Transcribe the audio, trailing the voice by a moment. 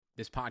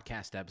This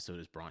podcast episode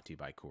is brought to you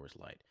by Coors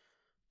Light.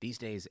 These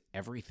days,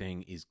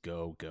 everything is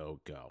go, go,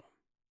 go.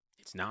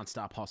 It's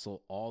nonstop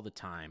hustle all the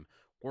time.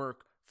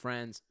 Work,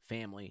 friends,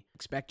 family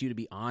expect you to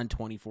be on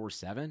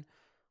 24/7.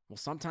 Well,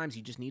 sometimes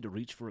you just need to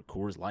reach for a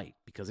Coors Light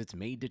because it's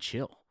made to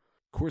chill.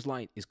 Coors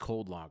Light is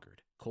cold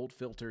lagered, cold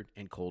filtered,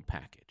 and cold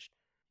packaged.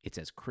 It's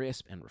as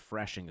crisp and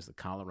refreshing as the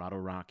Colorado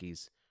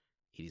Rockies.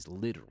 It is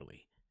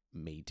literally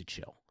made to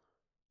chill.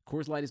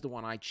 Coors Light is the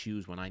one I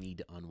choose when I need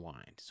to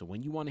unwind. So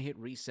when you want to hit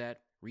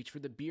reset, reach for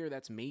the beer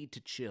that's made to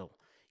chill.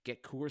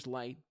 Get Coors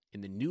Light in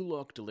the new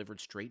look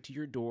delivered straight to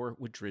your door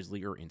with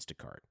Drizzly or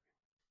Instacart.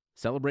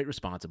 Celebrate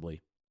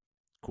responsibly.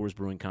 Coors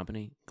Brewing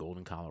Company,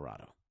 Golden,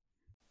 Colorado.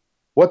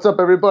 What's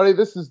up, everybody?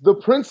 This is the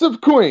Prince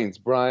of Queens,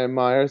 Brian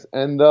Myers,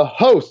 and the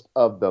host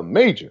of the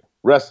Major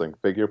Wrestling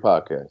Figure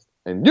Podcast.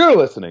 And you're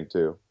listening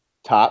to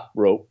Top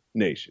Rope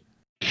Nation.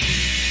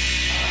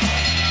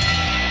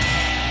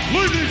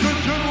 Ladies and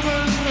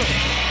gentlemen,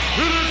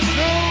 it is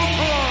now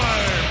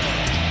time!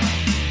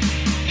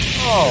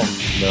 Oh,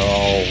 no.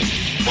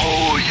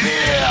 Oh,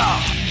 yeah!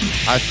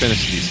 I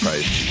finished these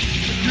fights.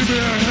 Give me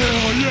a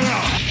hell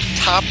yeah!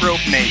 Top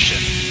Rope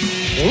Nation.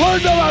 Learn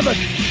to love it.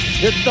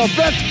 It's the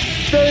best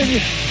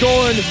thing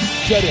going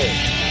today.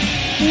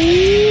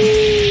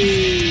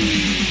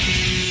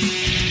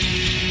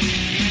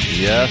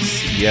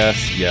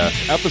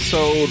 Yes.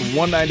 Episode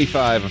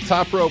 195 of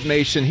Top Rope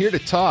Nation, here to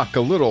talk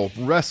a little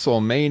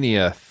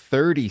WrestleMania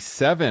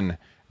 37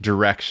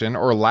 direction,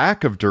 or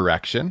lack of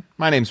direction.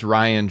 My name's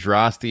Ryan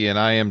Drosty, and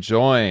I am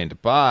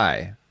joined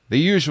by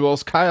the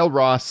usuals, Kyle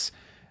Ross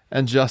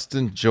and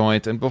Justin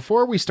Joint. And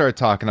before we start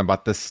talking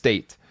about the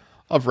state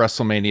of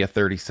WrestleMania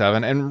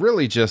 37, and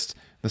really just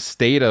the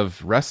state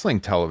of wrestling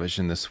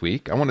television this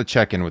week, I want to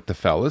check in with the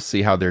fellas,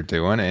 see how they're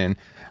doing, and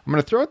I'm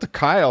going to throw it to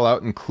Kyle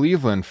out in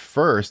Cleveland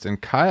first.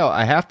 And Kyle,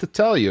 I have to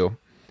tell you,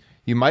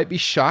 you might be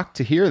shocked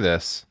to hear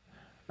this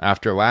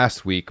after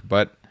last week,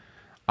 but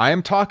I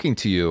am talking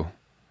to you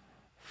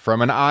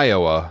from an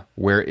Iowa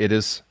where it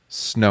is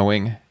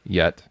snowing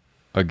yet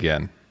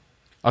again.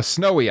 A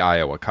snowy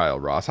Iowa, Kyle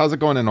Ross. How's it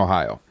going in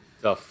Ohio?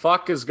 The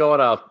fuck is going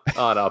on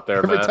out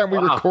there, man? Every time we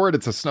record,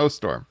 it's a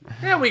snowstorm.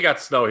 Yeah, we got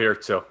snow here,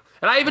 too.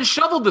 And I even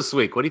shoveled this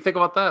week. What do you think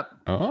about that?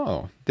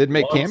 Oh, did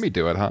make Cammy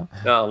do it, huh?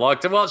 No, long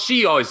time. Well,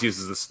 she always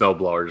uses the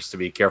snowblower just to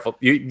be careful.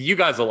 You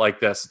guys will like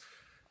this.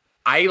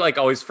 I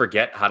always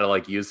forget how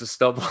to use the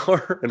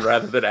snowblower, and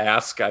rather than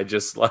ask, I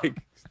just oh,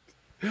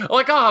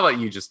 how about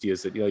you just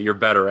use it? You're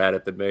better at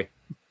it than me.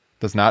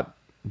 Does not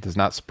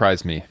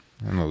surprise me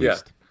in the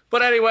least. Yeah.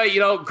 But anyway,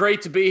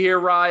 great to be here,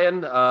 Ryan.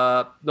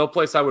 No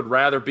place I would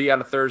rather be on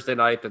a Thursday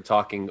night than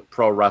talking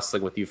pro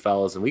wrestling with you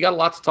fellas, and we got a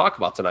lot to talk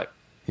about tonight.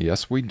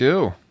 Yes, we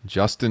do.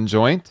 Justin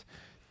Joint,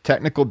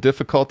 technical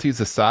difficulties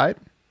aside,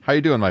 how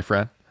you doing, my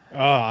friend?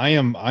 I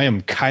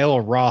am Kyle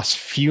Ross,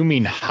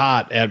 fuming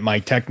hot at my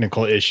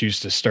technical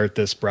issues to start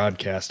this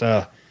broadcast.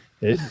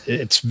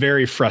 It's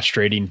very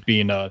frustrating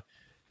being a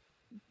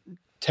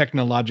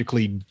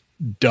technologically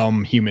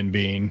dumb human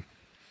being.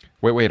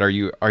 Wait, are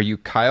you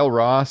Kyle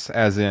Ross,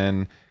 as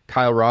in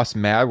Kyle Ross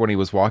mad when he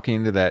was walking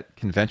into that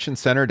convention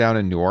center down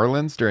in New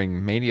Orleans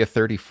during Mania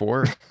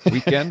 34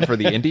 weekend for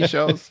the indie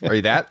shows? Are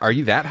you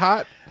that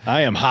hot?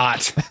 I am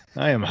hot.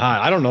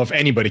 I don't know if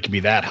anybody can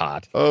be that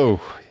hot. Oh,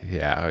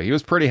 yeah. He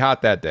was pretty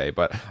hot that day,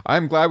 but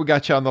I'm glad we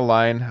got you on the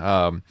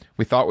line.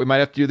 We thought we might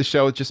have to do the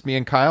show with just me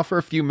and Kyle for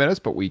a few minutes,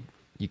 but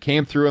you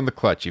came through in the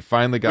clutch. You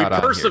finally got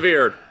on. We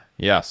persevered. Here.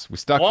 Yes, we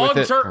stuck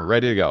with it. We're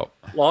ready to go.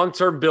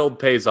 Long-term build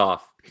pays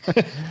off.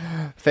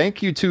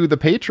 Thank you to the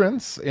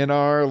patrons in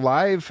our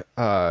live,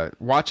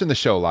 watching the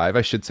show live,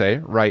 I should say,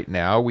 right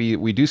now.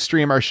 We do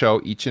stream our show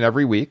each and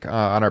every week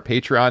on our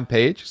Patreon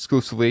page,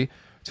 exclusively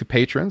to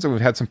patrons. And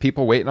we've had some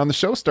people waiting on the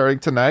show starting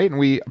tonight. And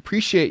we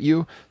appreciate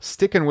you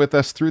sticking with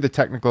us through the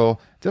technical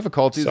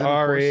difficulties.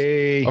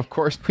 Sorry. Of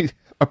course, we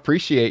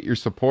appreciate your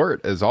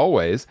support as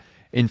always.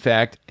 In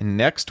fact,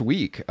 next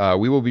week,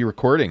 we will be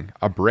recording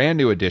a brand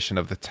new edition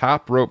of the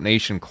Top Rope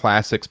Nation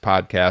Classics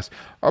podcast,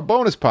 our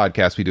bonus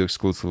podcast we do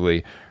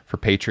exclusively for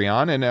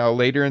Patreon. And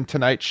later in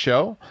tonight's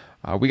show,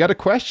 we got a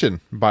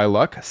question by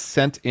luck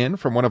sent in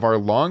from one of our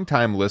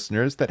longtime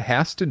listeners that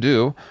has to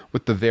do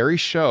with the very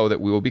show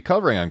that we will be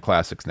covering on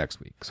Classics next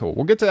week. So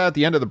we'll get to that at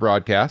the end of the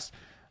broadcast.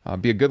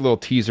 Be a good little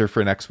teaser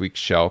for next week's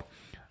show.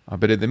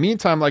 But in the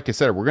meantime, like I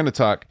said, we're going to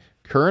talk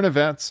current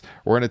events.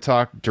 We're going to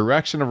talk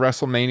direction of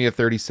WrestleMania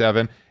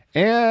 37.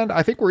 And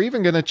I think we're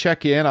even going to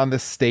check in on the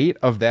state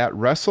of that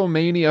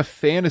WrestleMania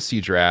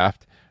fantasy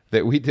draft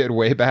that we did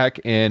way back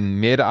in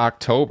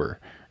mid-October.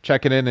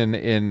 Checking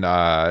in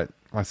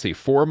let's see,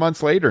 4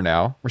 months later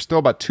now. We're still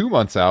about 2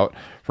 months out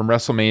from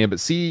WrestleMania, but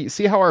see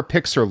how our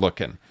picks are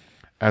looking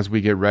as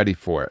we get ready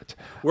for it.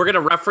 We're going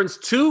to reference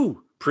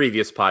two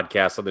previous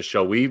podcasts on the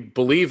show. We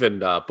believe in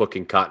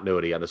booking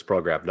continuity on this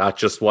program, not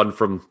just one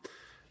from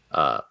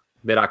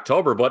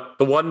mid-October, but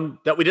the one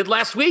that we did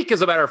last week,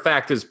 as a matter of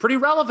fact, is pretty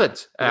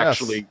relevant,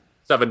 actually, Yes.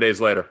 7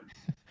 days later.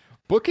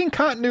 Booking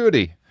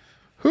continuity.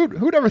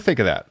 Who'd ever think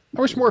of that?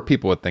 I wish more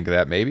people would think of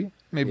that, maybe.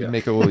 Maybe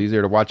make it a little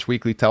easier to watch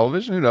weekly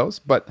television. Who knows?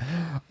 But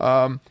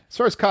as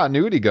far as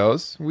continuity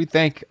goes, we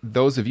thank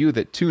those of you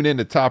that tune in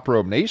to Top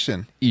Rope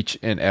Nation each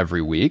and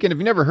every week. And if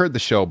you've never heard the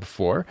show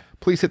before,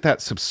 please hit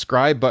that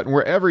subscribe button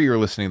wherever you're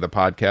listening to the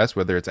podcast,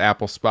 whether it's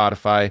Apple,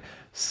 Spotify,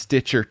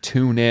 Stitcher,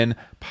 TuneIn,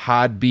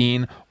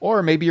 Podbean,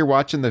 or maybe you're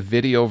watching the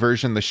video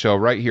version of the show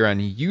right here on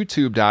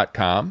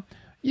YouTube.com.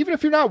 Even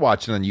if you're not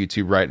watching on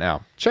YouTube right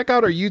now, check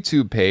out our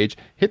YouTube page,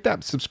 hit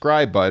that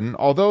subscribe button.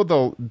 Although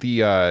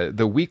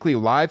the weekly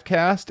live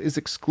cast is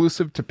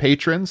exclusive to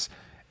patrons,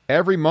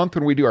 every month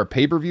when we do our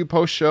pay-per-view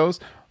post shows,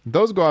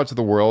 those go out to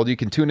the world. You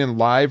can tune in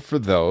live for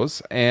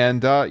those.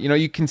 And,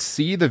 you can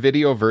see the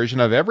video version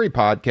of every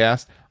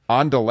podcast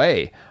on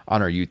delay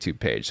on our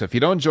YouTube page. So if you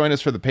don't join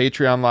us for the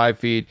Patreon live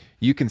feed,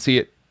 you can see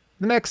it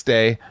the next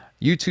day,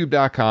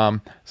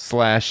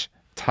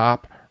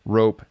 youtube.com/Top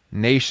Rope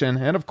Nation.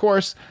 And of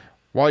course,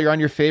 while you're on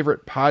your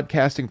favorite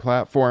podcasting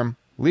platform,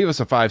 leave us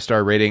a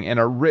 5-star rating and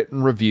a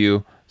written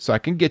review so I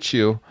can get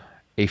you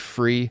a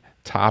free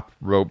Top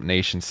Rope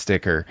Nation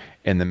sticker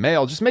in the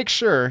mail. Just make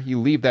sure you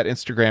leave that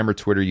Instagram or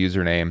Twitter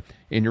username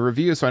in your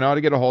review so I know how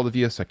to get a hold of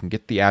you, so I can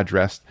get the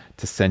address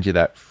to send you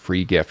that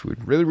free gift.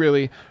 We'd really,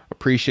 really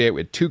appreciate it.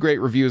 We had 2 great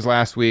reviews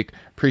last week.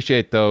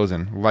 Appreciate those,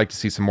 and we'd like to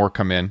see some more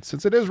come in.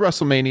 Since it is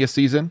WrestleMania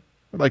season,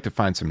 we'd like to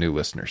find some new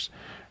listeners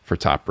for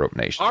Top Rope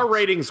Nation. Our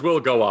ratings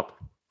will go up.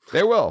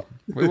 They will.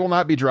 We will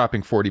not be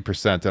dropping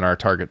 40% in our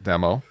target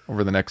demo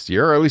over the next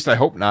year, or at least I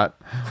hope not.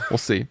 We'll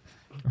see.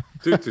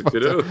 But,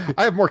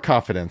 I have more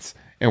confidence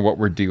in what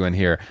we're doing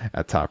here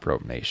at Top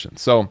Rope Nation.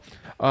 So,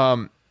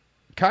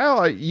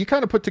 Kyle, you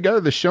kind of put together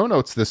the show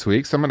notes this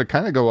week, so I'm going to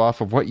kind of go off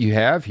of what you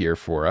have here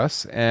for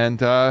us.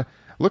 And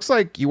looks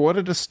like you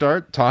wanted to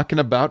start talking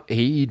about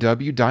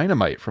AEW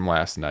Dynamite from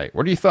last night.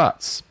 What are your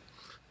thoughts?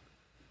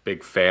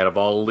 Big fan of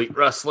All Elite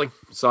Wrestling,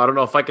 so I don't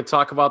know if I could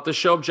talk about this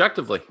show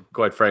objectively,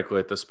 quite frankly,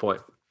 at this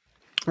point.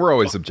 We're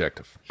always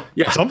objective.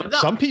 Yeah.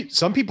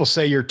 Some people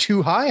say you're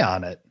too high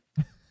on it.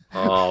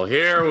 Oh,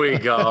 here we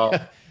go.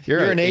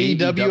 You're an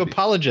AEW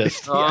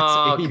apologist.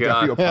 Oh, yes, AEW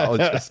God.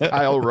 apologist.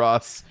 Kyle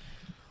Ross.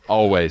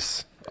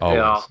 Always.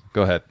 Yeah.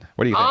 Go ahead.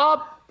 What do you think?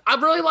 I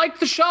really liked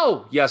the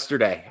show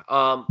yesterday.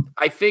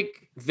 I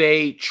think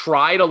they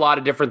tried a lot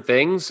of different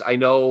things. I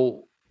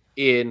know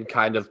in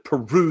kind of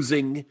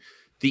perusing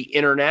the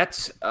internet,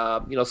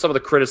 some of the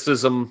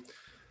criticism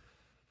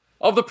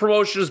of the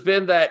promotion has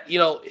been that,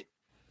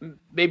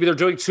 maybe they're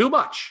doing too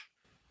much.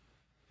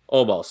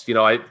 Almost,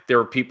 there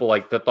were people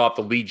that thought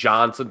the Lee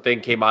Johnson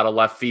thing came out of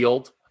left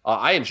field.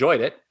 I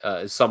enjoyed it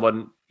as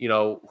someone,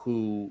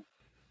 who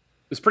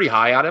is pretty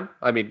high on him.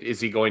 I mean,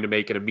 is he going to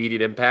make an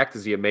immediate impact?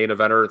 Is he a main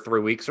eventer 3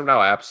 weeks from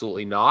now?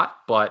 Absolutely not.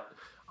 But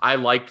I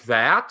liked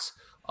that.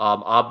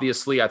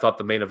 Obviously, I thought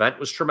the main event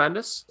was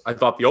tremendous. I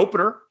thought the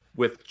opener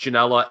with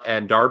Janela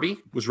and Darby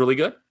was really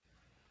good.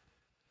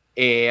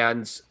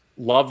 And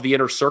loved the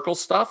Inner Circle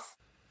stuff,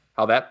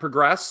 how that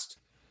progressed.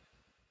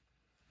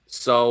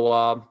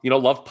 So,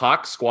 love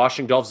Pac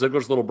squashing Dolph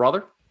Ziggler's little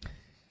brother.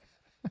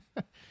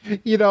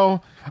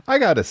 I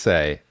got to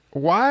say,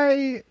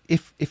 why,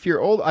 if you're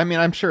old, I mean,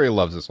 I'm sure he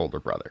loves his older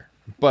brother,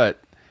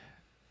 but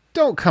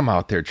don't come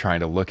out there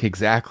trying to look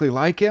exactly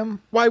like him.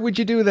 Why would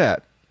you do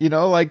that?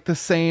 Like the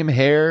same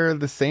hair,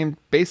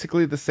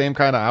 basically the same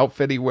kind of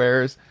outfit he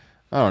wears.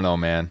 I don't know,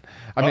 man.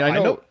 I mean,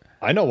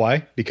 I know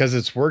why, because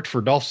it's worked for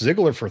Dolph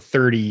Ziggler for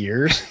 30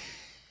 years.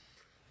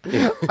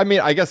 I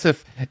mean, I guess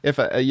if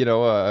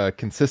a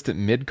consistent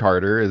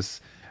mid-carder is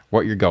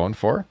what you're going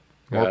for,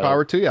 more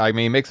power to you. I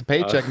mean, he makes a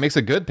paycheck, makes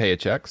a good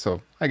paycheck,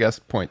 so I guess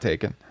point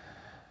taken.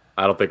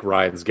 I don't think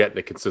Ryan's getting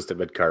a consistent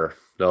mid-carder.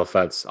 No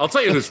offense. I'll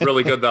tell you who's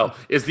really good, though,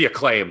 is the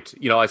Acclaimed.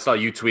 I saw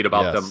you tweet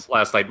about them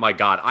last night. My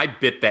God, I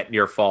bit that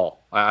near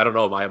fall. I don't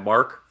know, am I a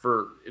mark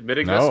for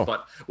admitting this?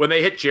 But when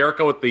they hit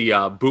Jericho with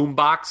the boom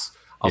box,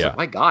 I was like,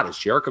 my God, is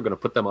Jericho going to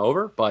put them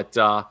over? But,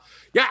 I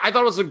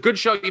thought it was a good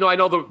show. I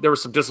know there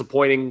was some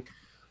disappointing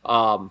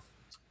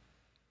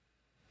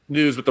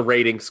news with the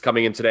ratings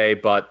coming in today,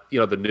 but,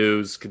 the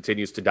news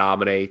continues to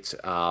dominate.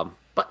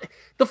 But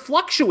the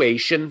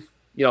fluctuation,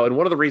 and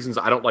one of the reasons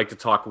I don't like to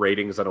talk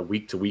ratings on a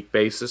week-to-week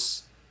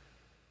basis,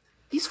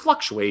 these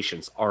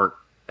fluctuations aren't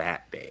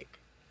that big.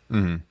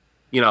 Mm-hmm.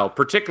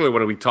 Particularly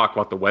when we talk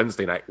about the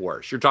Wednesday Night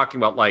Wars. You're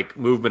talking about,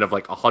 movement of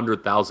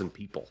 100,000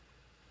 people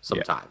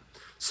sometime. Yeah.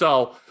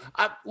 So,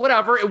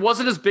 whatever. It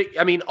wasn't as big.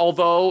 I mean,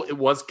 although it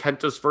was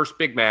Kenta's first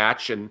big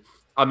match, and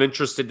I'm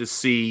interested to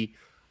see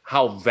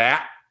how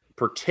that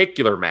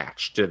particular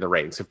match did in the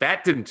ratings. If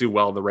that didn't do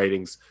well in the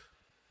ratings,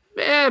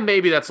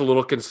 maybe that's a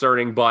little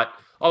concerning. But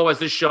otherwise,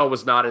 this show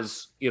was not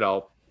as,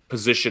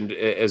 positioned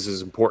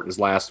as important as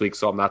last week,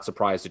 so I'm not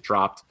surprised it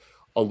dropped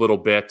a little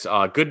bit.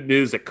 Good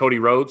news that Cody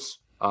Rhodes,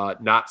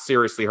 not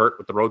seriously hurt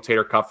with the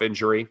rotator cuff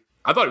injury.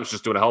 I thought he was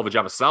just doing a hell of a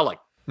job of selling.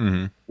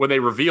 Mm-hmm. When they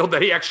revealed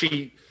that he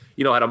actually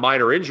had a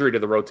minor injury to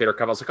the rotator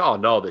cuff, I was like, oh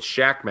no, the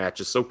Shaq match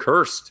is so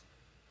cursed.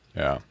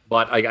 Yeah.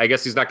 But I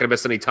guess he's not going to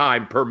miss any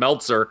time per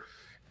Meltzer.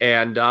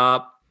 And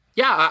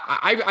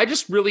I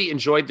just really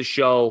enjoyed the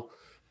show,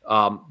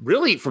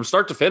 really from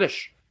start to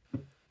finish.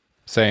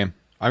 Same.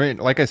 I mean,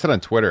 like I said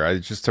on Twitter,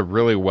 it's just a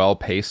really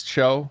well-paced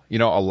show. You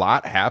know, a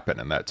lot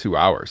happened in that 2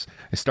 hours.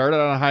 It started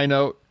on a high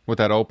note with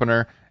that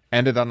opener,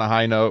 ended on a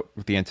high note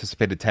with the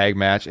anticipated tag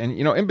match. And,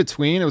 you know, in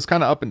between, it was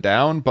kind of up and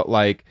down. But,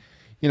 like,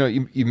 you know,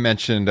 you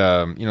mentioned,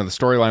 you know, the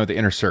storyline with the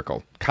Inner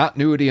Circle.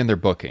 Continuity in their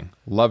booking.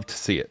 Love to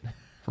see it,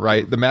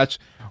 right? The match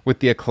with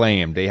the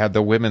Acclaimed. They had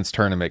the women's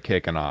tournament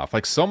kicking off.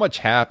 Like, so much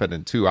happened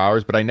in 2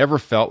 hours, but I never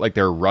felt like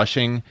they were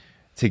rushing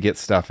to get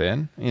stuff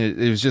in. It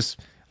was just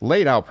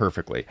laid out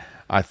perfectly,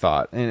 I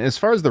thought. And as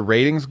far as the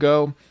ratings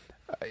go,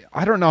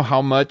 I don't know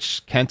how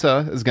much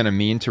Kenta is going to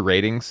mean to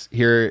ratings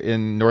here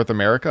in North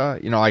America.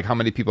 You know, like how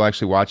many people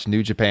actually watch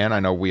New Japan. I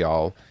know we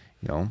all,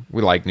 you know,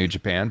 we like New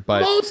Japan,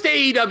 but most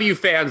AEW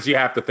fans you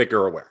have to think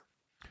are aware.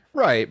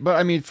 Right. But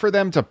I mean, for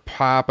them to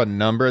pop a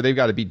number, they've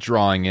got to be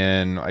drawing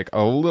in like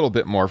a little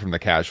bit more from the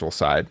casual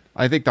side.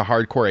 I think the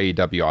hardcore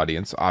AEW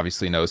audience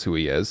obviously knows who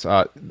he is.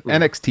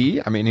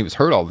 NXT, I mean, he was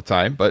hurt all the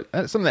time, but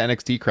some of the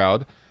NXT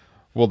crowd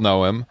will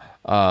know him.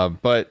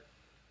 But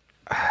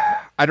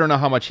I don't know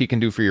how much he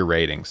can do for your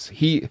ratings.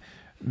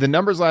 The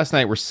numbers last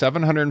night were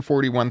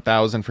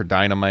 741,000 for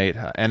Dynamite,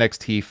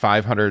 NXT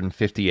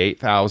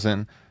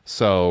 558,000.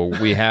 So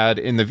we had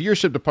in the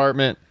viewership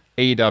department,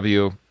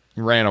 AEW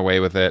ran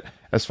away with it.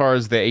 As far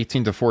as the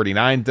 18 to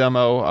 49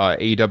 demo,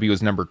 AEW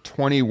was number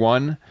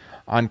 21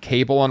 on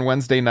cable on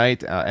Wednesday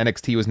night.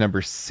 NXT was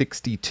number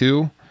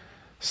 62.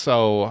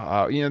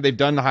 So, you know, they've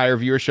done higher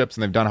viewerships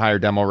and they've done higher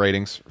demo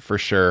ratings for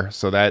sure.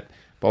 So that,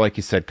 but like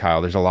you said,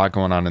 Kyle, there's a lot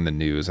going on in the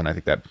news, and I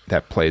think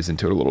that plays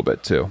into it a little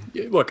bit too.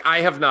 Look, I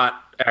have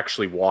not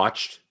actually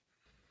watched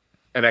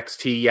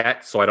NXT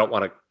yet, so I don't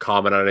want to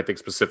comment on anything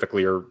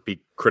specifically or be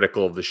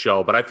critical of the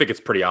show, but I think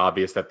it's pretty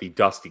obvious that the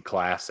Dusty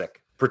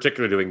Classic,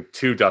 particularly doing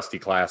 2 Dusty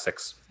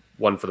Classics,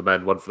 one for the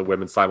men, one for the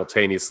women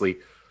simultaneously,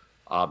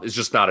 is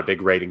just not a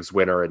big ratings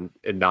winner and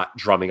not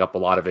drumming up a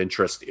lot of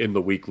interest in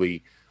the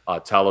weekly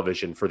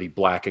television for the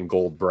black and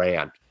gold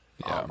brand.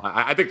 Yeah.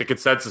 I think the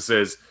consensus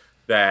is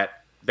that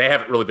they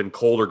haven't really been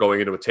colder going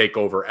into a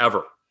takeover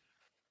ever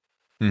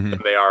than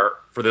they are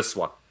for this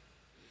one.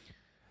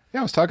 Yeah,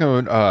 I was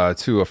talking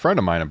to a friend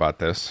of mine about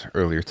this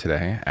earlier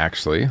today,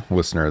 actually,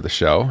 listener of the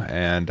show,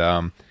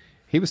 and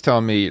he was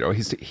telling me, you know,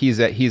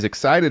 he's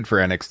excited for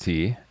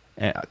NXT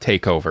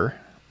takeover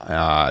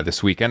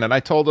this weekend, and I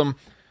told him,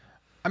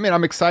 I mean,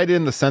 I'm excited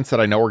in the sense that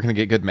I know we're going to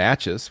get good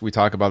matches. We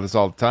talk about this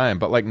all the time,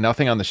 but like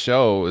nothing on the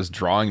show is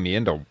drawing me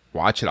in to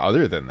watch it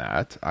other than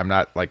that. I'm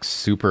not like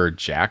super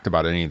jacked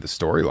about any of the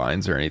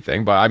storylines or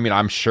anything, but I mean,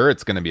 I'm sure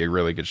it's going to be a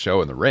really good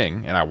show in the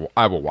ring, and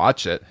I will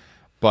watch it.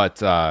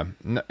 But I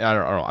don't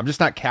know. I'm just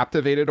not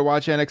captivated to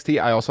watch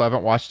NXT. I also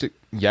haven't watched it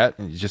yet.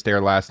 It just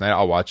aired last night.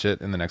 I'll watch it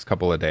in the next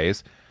couple of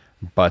days.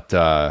 But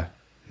no,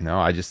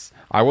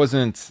 I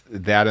wasn't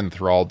that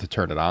enthralled to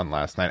turn it on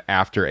last night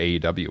after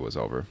AEW was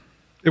over.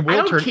 It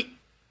will turn.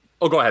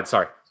 Oh, go ahead.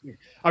 Sorry.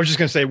 I was just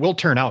going to say, it will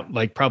turn out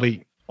like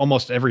probably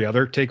almost every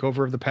other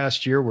takeover of the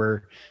past year,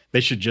 where they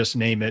should just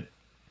name it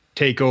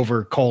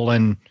Takeover :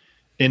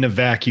 in a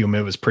vacuum.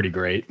 It was pretty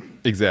great.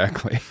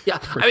 Exactly. Yeah.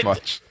 Pretty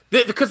much.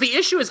 Because the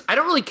issue is, I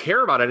don't really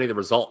care about any of the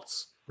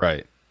results.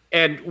 Right.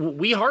 And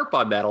we harp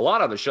on that a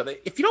lot on the show.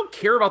 If you don't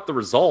care about the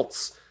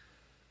results,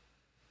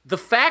 the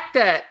fact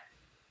that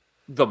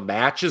the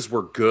matches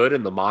were good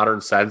in the modern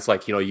sense,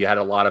 like, you know, you had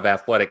a lot of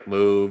athletic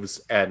moves,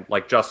 and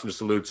like Justin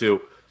just alluded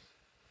to,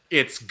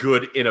 it's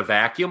good in a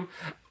vacuum.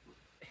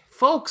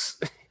 Folks,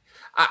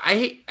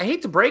 I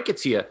hate to break it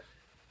to you.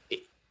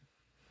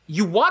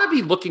 You want to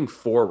be looking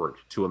forward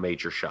to a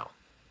major show.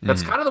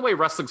 That's kind of the way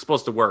wrestling's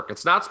supposed to work.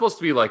 It's not supposed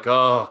to be like,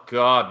 oh,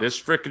 God, this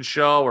freaking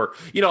show. Or,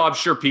 you know, I'm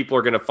sure people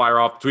are going to fire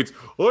off tweets.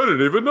 I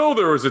didn't even know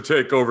there was a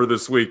takeover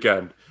this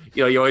weekend.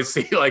 You know, you always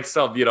see like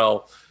some, you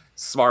know,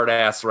 smart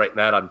ass writing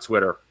that on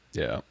Twitter.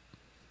 Yeah.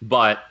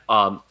 But,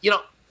 you know,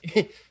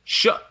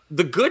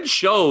 the good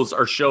shows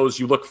are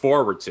shows you look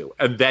forward to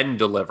and then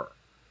deliver.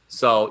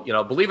 So, you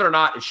know, believe it or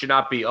not, it should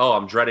not be, oh,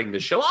 I'm dreading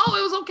this show. Oh,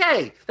 it was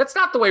okay. That's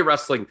not the way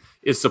wrestling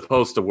is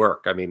supposed to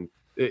work. I mean,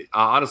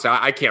 honestly,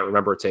 I can't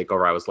remember a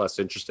takeover I was less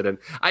interested in.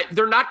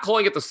 They're not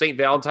calling it the St.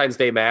 Valentine's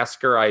Day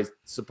Massacre, I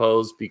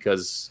suppose,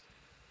 because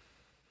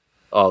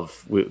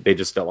they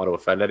just don't want to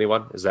offend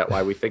anyone. Is that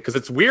why we think? Because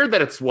it's weird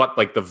that it's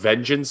like the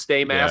Vengeance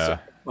Day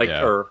Massacre,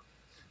 or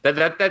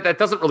that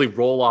doesn't really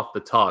roll off the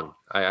tongue.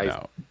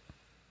 No.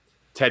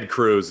 Ted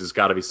Cruz has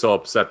got to be so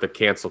upset that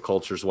cancel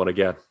culture's won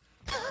again.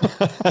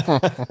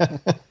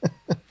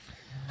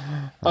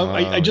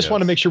 I just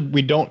want to make sure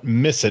we don't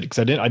miss it, because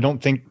I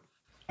don't think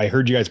I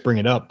heard you guys bring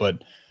it up,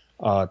 but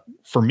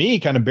for me,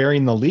 kind of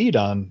bearing the lead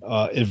on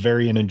a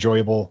very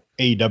enjoyable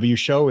AEW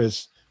show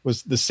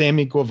was the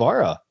Sammy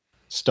Guevara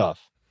stuff.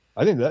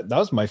 I think that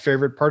was my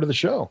favorite part of the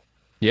show.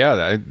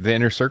 Yeah, the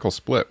Inner Circle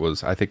split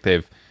was. I think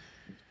they've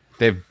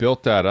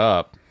built that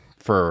up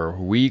for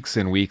weeks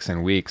and weeks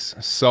and weeks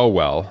so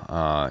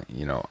well.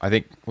 You know, I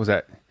think was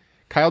that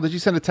Kyle. Did you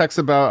send a text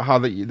about how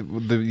the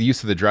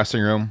use of the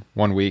dressing room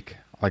one week?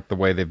 Like the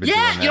way they've been doing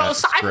that. Yeah, you know,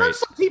 so I've heard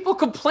some people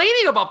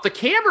complaining about the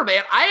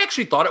cameraman. I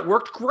actually thought it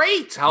worked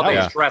great how they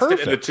dressed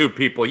it into two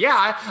people.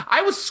 Yeah,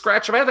 I was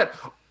scratching my head that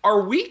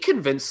Are we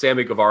convinced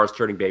Sammy Guevara is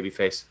turning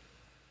babyface?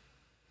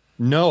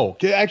 No,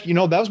 actually,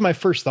 that was my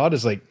first thought.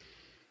 Is like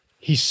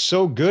he's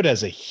so good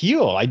as a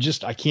heel.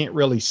 I can't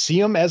really see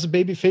him as a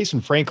babyface,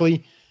 and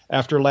frankly,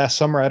 after last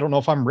summer, I don't know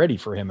if I'm ready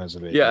for him as a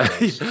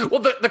babyface. Yeah,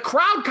 well, the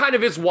crowd kind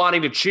of is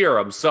wanting to cheer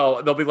him,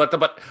 so they'll be let them.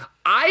 But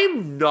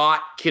I'm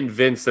not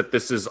convinced that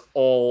this is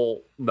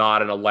all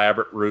not an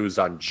elaborate ruse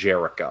on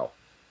Jericho.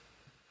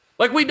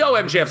 Like, we know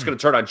MJF's going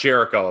to turn on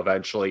Jericho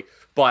eventually,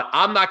 but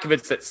I'm not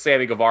convinced that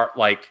Sammy Guevara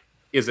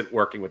isn't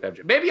working with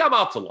MJF. Maybe I'm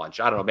out to lunch.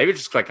 I don't know. Maybe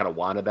just I kind of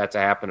wanted that to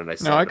happen, and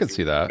I could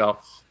see that.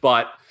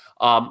 But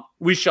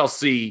we shall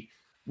see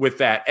with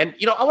that. And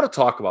I want to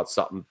talk about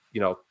something.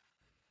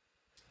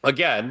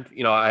 Again,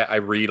 I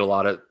read a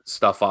lot of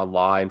stuff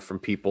online from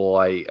people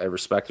I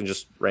respect and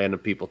just random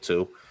people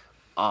too.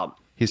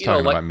 He's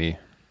talking about me.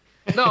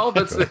 No,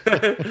 that's but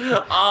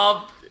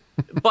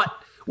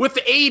with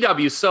the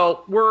AEW,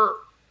 so we're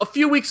a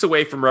few weeks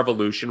away from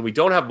Revolution. We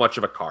don't have much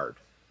of a card.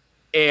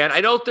 And I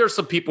know there's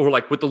some people who are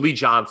like, with the Lee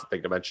Johnson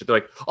thing to mention, they're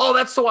like, oh,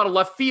 that's so out of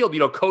left field.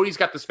 Cody's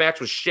got this match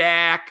with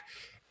Shaq,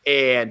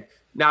 and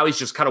now he's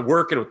just kind of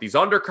working with these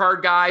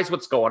undercard guys.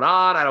 What's going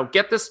on? I don't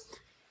get this.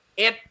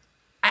 And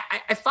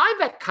I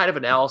find that kind of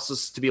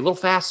analysis to be a little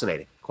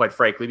fascinating, quite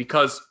frankly,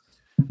 because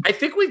I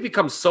think we've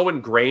become so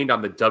ingrained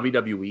on the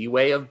WWE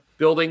way of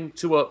building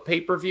to a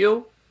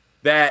pay-per-view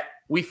that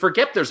we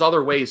forget there's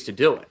other ways to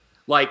do it.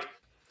 Like,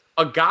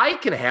 a guy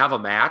can have a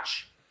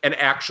match and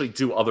actually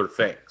do other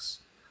things.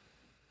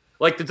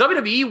 Like, the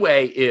WWE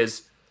way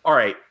is, all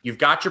right, you've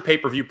got your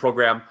pay-per-view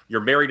program.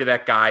 You're married to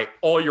that guy.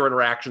 All your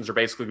interactions are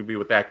basically going to be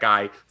with that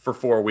guy for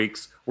 4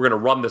 weeks. We're going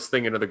to run this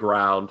thing into the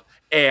ground.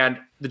 And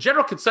the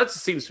general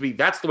consensus seems to be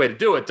that's the way to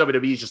do it.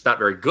 WWE is just not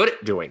very good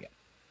at doing it.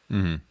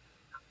 Mm-hmm.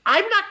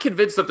 I'm not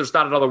convinced that there's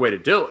not another way to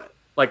do it.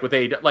 Like with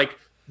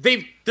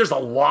AEW, there's a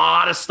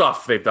lot of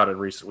stuff they've done in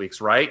recent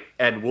weeks, right?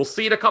 And we'll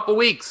see in a couple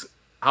weeks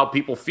how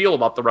people feel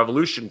about the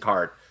Revolution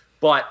card.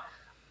 But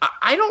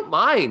I don't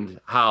mind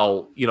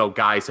how,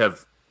 guys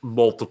have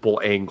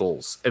multiple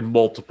angles and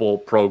multiple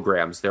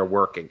programs they're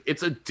working.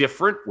 It's a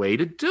different way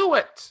to do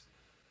it.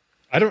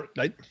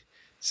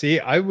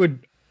 I would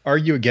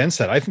argue against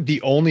that. I think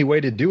the only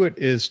way to do it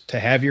is to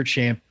have your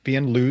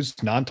champion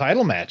lose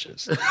non-title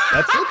matches.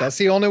 That's it. That's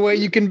the only way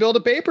you can build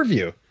a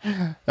pay-per-view.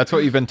 That's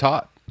what you've been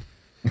taught.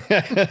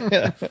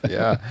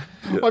 Yeah.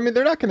 Well, I mean,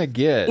 they're not going to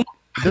get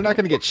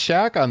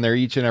Shaq on there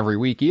each and every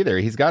week either.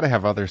 He's got to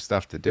have other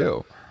stuff to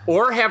do.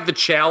 Or have the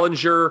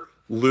challenger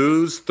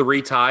lose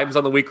 3 times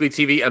on the weekly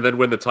TV and then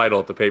win the title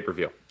at the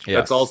pay-per-view. Yes.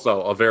 That's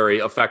also a very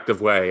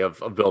effective way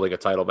of building a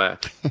title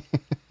match.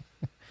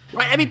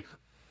 Right? I mean,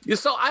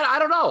 so I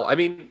don't know. I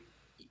mean,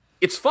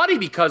 it's funny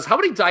because how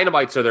many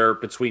Dynamites are there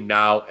between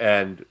now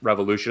and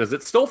Revolution? Is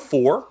it still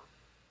 4?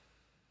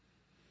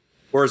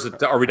 Or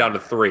are we down to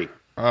 3?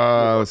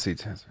 Let's see.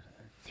 3.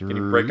 Can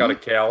you break out a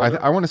calendar?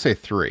 I want to say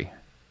 3.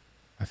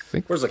 I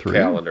think. Where's 3?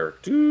 a calendar?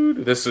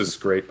 Dude, this is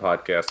great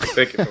podcasting.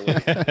 Thank you for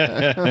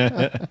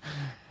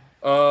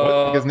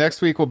because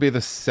next week will be the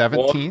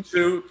 17th. 1,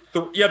 2,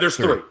 3. Yeah, there's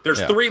 3.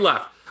 There's 3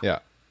 left. Yeah.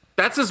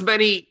 That's as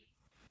many,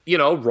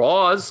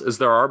 Raws as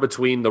there are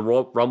between the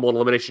Rumble and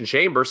Elimination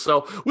Chamber.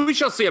 So we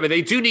shall see. I mean,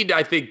 they do need to,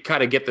 I think,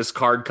 kind of get this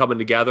card coming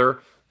together.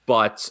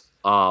 But,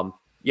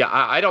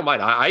 I don't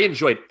mind. I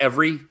enjoyed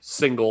every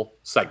single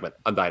segment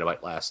on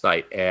Dynamite last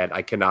night. And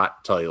I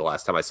cannot tell you the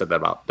last time I said that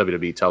about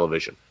WWE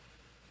television.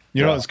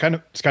 It's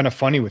kind of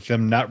funny with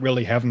them not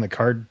really having the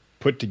card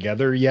put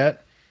together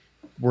yet.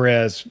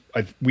 Whereas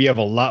we have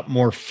a lot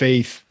more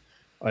faith,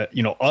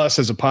 us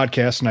as a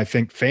podcast, and I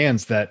think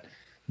fans that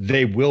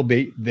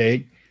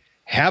they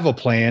have a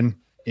plan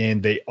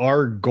and they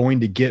are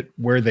going to get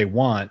where they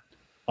want,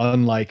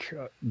 unlike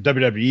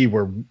WWE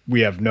where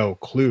we have no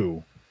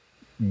clue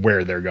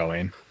where they're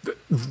going.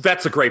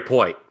 That's a great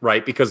point,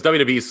 right? Because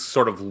WWE's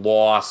sort of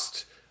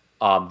lost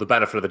the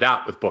benefit of the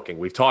doubt with booking.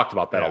 We've talked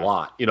about that a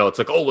lot. It's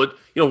like,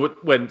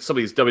 when some of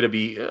these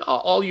WWE,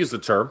 I'll use the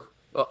term,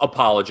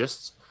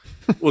 apologists,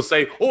 will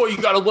say, oh, you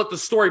got to let the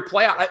story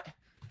play out.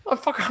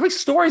 How many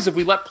stories have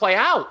we let play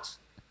out?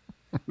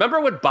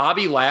 Remember when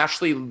Bobby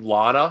Lashley,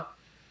 Lana,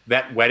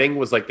 that wedding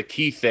was like the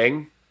key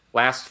thing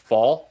last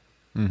fall?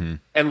 Mm-hmm.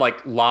 And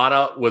like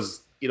Lana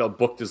was,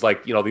 booked as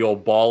like, the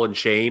old ball and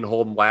chain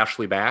holding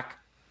Lashley back.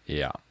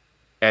 Yeah.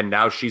 And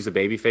now she's a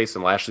babyface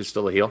and Lashley's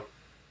still a heel.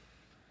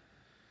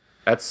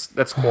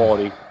 That's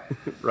quality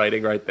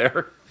writing right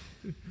there.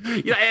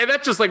 Yeah, and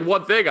that's just like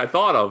one thing I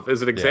thought of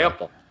as an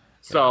example. Yeah.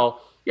 So,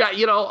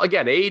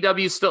 again,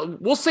 AEW still,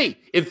 we'll see.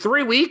 In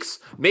 3 weeks,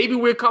 maybe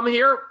we'll come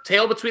here,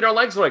 tail between our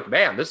legs, like,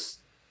 man, this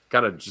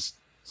kind of just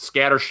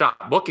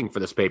scattershot booking for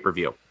this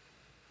pay-per-view.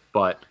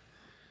 But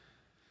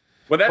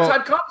when that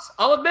time comes,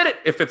 I'll admit it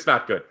if it's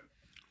not good.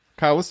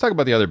 Kyle, let's talk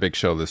about the other big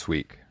show this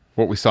week,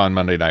 what we saw on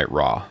Monday Night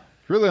Raw.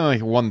 Really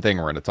only one thing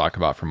we're going to talk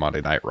about from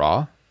Monday Night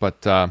Raw,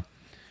 but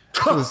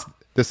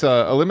this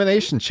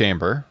Elimination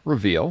Chamber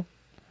reveal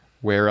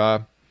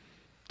where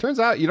turns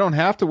out you don't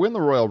have to win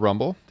the Royal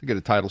Rumble to get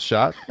a title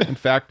shot. In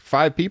fact,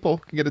 5 people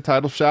can get a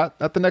title shot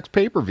at the next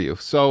pay-per-view.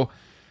 So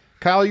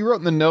Kyle, you wrote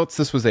in the notes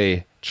this was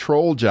a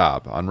troll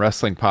job on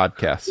wrestling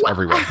podcasts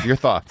everywhere. Your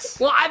thoughts?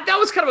 Well, that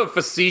was kind of a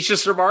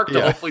facetious remark to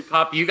hopefully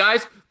pop you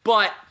guys.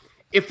 But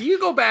if you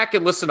go back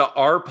and listen to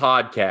our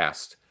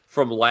podcast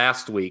from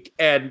last week,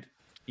 and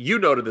you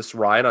noted this,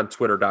 Ryan, on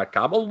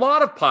twitter.com, a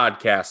lot of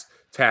podcasts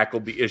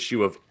tackled the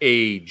issue of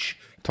age.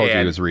 Told you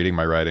he was reading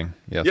my writing.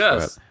 Yes.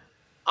 Yes.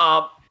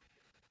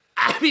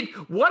 I mean,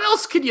 what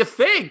else can you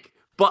think?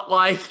 But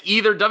like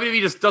either WWE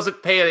just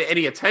doesn't pay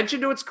any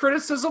attention to its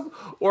criticism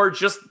or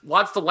just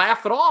wants to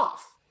laugh it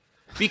off.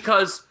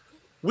 Because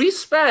we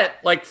spent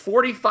like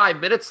 45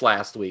 minutes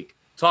last week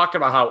talking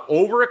about how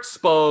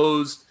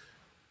overexposed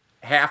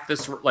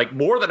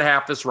more than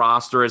half this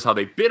roster is, how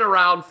they've been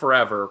around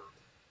forever.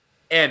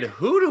 And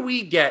who do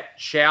we get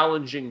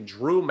challenging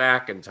Drew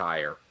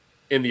McIntyre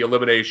in the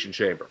Elimination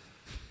Chamber?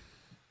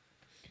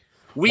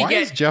 Why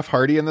is Jeff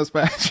Hardy in this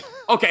match?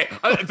 Okay,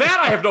 that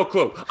I have no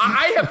clue.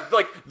 I have,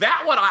 like,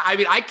 that one, I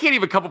mean, I can't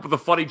even come up with a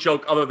funny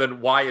joke other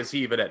than why is he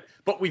even in?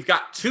 But we've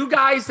got two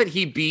guys that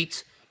he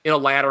beat in a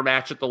ladder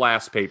match at the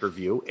last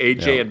pay-per-view,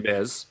 AJ and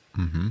Miz.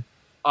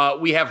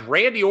 Mm-hmm. We have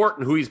Randy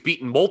Orton, who he's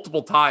beaten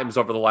multiple times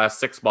over the last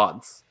 6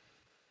 months.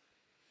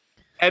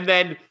 And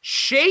then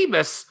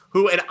Sheamus,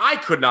 who, and I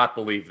could not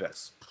believe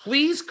this.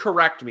 Please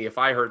correct me if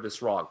I heard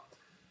this wrong.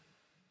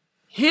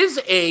 His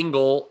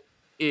angle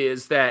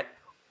is that,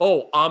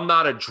 I'm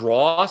not a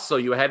draw, so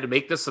you had to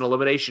make this an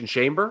Elimination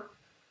Chamber?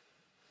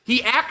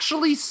 He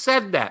actually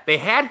said that. They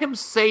had him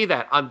say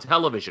that on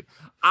television.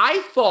 I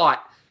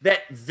thought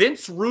that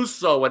Vince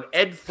Russo and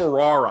Ed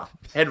Ferrara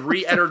had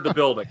re-entered the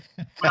building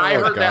when I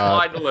heard that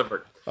line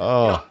delivered.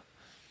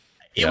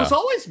 It was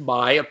always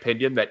my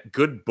opinion that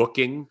good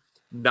booking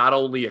not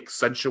only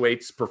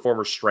accentuates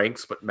performer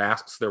strengths, but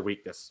masks their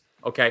weakness.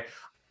 Okay?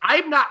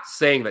 I'm not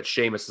saying that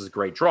Sheamus is a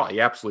great draw.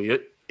 He absolutely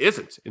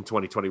isn't in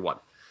 2021.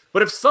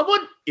 But if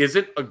someone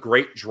isn't a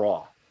great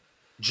draw,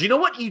 do you know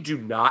what you do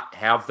not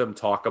have them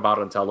talk about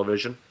on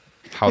television?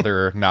 How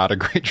they're not a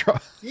great draw.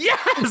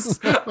 Yes!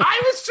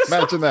 I was just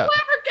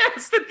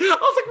flabbergasted. I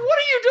was like, what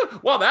are you doing?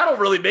 Well, that'll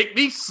really make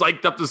me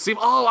psyched up to see.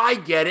 Oh, I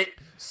get it.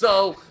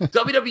 So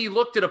WWE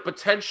looked at a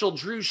potential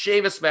Drew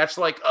Sheamus match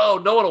like, no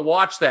one will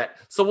watch that.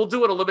 So we'll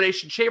do an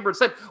Elimination Chamber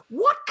instead.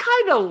 What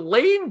kind of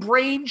lame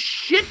brain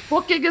shit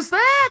booking is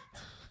that?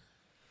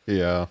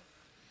 Yeah.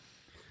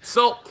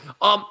 So,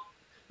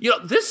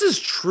 this is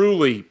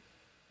truly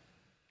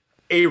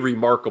a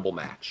remarkable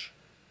match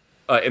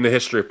in the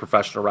history of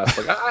professional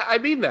wrestling. I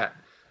mean that.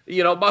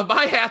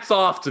 My hat's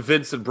off to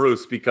Vince and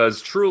Bruce,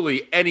 because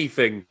truly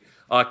anything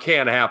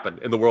can happen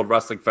in the World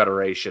Wrestling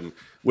Federation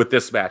with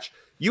this match.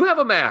 You have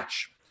a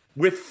match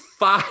with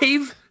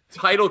 5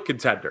 title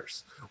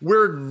contenders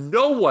where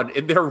no one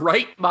in their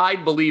right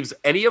mind believes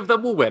any of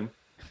them will win.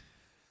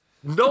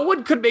 No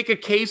one could make a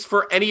case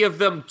for any of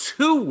them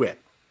to win.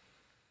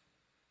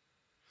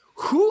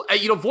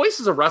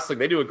 Voices of Wrestling,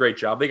 they do a great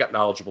job. They got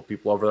knowledgeable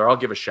people over there. I'll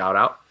give a shout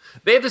out.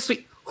 They have this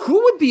week.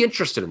 Who would be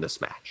interested in this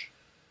match?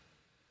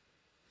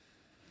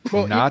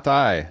 Well, not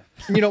I.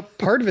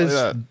 Part of it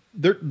is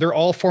they're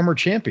all former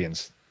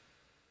champions.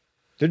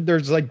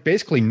 There's like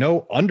basically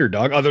no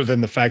underdog other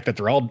than the fact that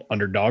they're all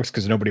underdogs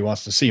because nobody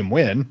wants to see them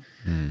win.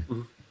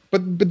 Mm.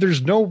 But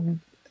there's no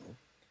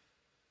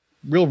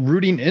real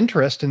rooting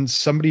interest in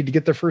somebody to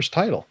get their first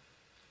title.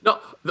 No,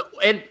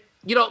 and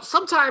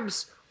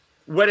sometimes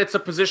when it's a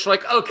position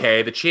like,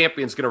 okay, the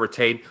champion's going to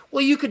retain,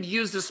 well, you could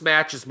use this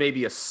match as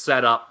maybe a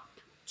setup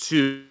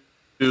to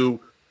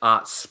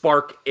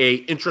spark a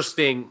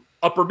interesting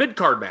upper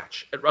mid-card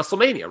match at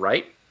WrestleMania,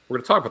 right? We're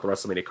going to talk about the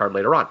WrestleMania card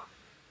later on.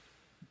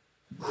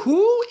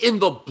 Who in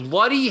the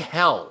bloody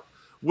hell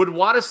would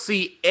want to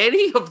see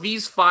any of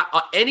these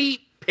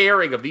any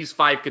pairing of these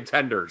 5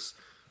 contenders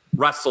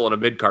wrestle in a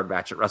mid-card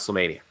match at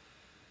WrestleMania?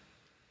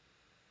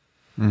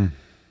 No,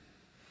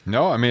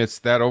 I mean, it's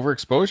that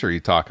overexposure you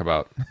talk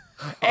about.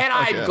 And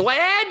I'm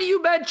glad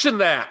you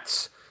mentioned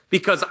that,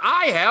 because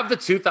I have the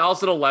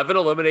 2011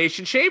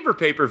 Elimination Chamber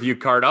pay-per-view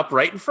card up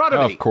right in front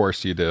of me. Of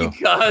course you do.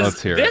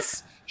 Because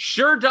this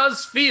sure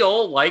does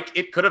feel like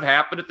it could have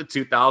happened at the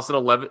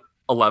 2011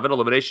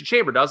 Elimination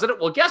Chamber, doesn't it?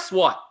 Well, guess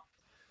what?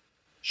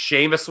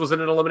 Sheamus was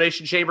in an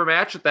Elimination Chamber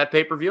match at that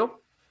pay-per-view.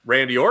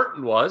 Randy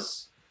Orton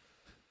was.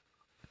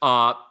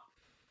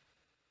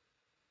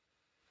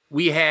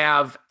 We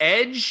have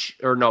Edge,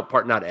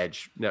 not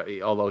Edge, no,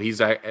 although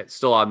he's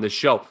still on this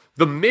show.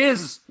 The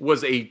Miz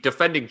was a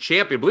defending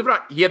champion. Believe it or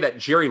not, he had that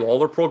Jerry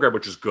Lawler program,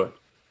 which is good.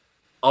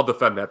 I'll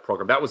defend that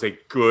program. That was a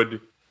good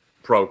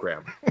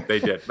program they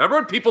did. Remember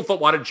when people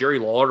wanted Jerry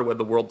Lawler to win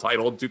the world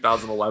title in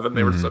 2011?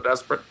 They were so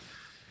desperate.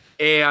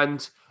 And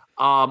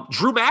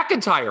Drew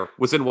McIntyre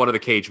was in one of the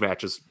cage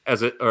matches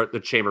or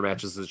the chamber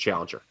matches as a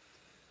challenger.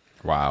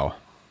 Wow.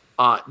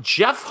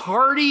 Jeff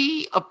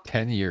Hardy.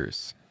 10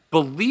 years.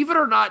 Believe it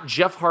or not,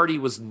 Jeff Hardy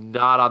was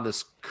not on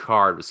this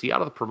card. Was he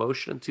out of the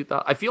promotion in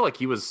 2000? I feel like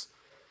he was.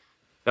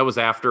 That was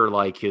after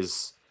like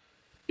his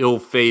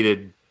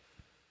ill-fated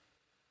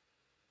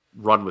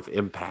run with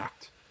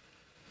Impact.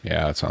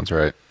 Yeah, that sounds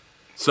right.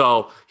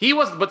 So he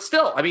wasn't, but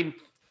still, I mean,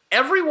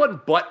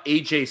 everyone but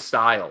AJ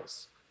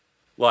Styles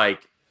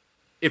Like,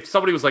 if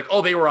somebody was like,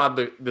 oh, they were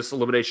on this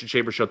Elimination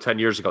Chamber show 10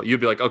 years ago, you'd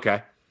be like,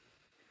 okay.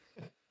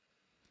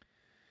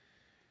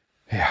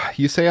 Yeah,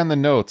 you say on the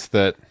notes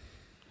that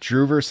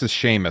Drew versus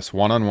Sheamus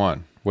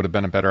one-on-one would have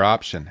been a better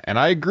option. And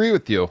I agree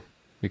with you,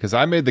 because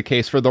I made the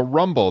case for the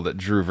Rumble that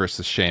Drew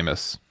versus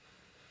Sheamus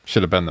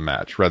should have been the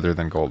match rather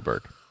than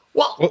Goldberg.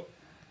 Well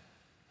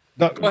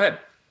go ahead.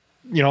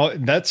 You know,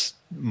 that's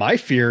my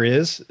fear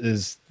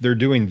is they're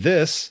doing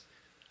this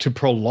to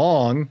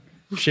prolong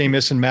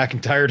Sheamus and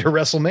McIntyre to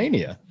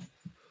WrestleMania.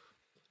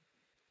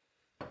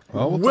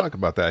 Well, we'll talk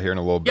about that here in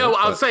a little bit. Yeah, well,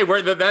 I'll say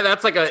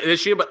that's like an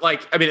issue, but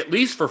like, I mean, at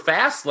least for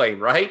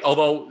Fastlane, right?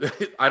 Although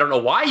I don't know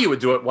why you would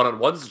do it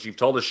one-on-one since you've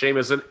told us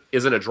Sheamus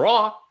isn't a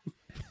draw.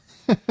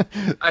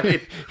 I mean,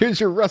 here's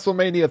your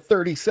WrestleMania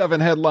 37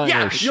 headliner.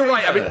 Yeah, you're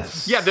right. I mean,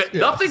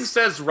 nothing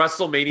says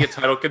WrestleMania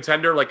title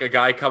contender like a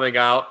guy coming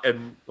out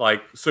and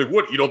like saying,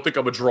 "What? You don't think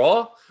I'm a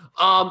draw?"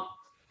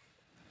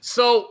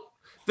 So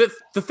the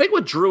thing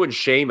with Drew and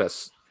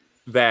Sheamus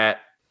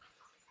that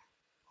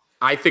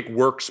I think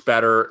works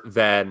better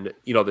than,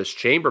 you know, this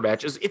chamber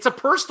match is it's a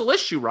personal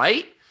issue,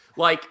 right?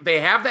 Like, they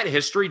have that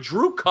history.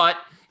 Drew cut.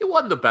 It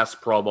wasn't the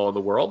best promo in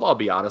the world, I'll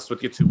be honest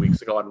with you, 2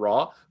 weeks ago on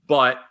Raw,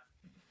 but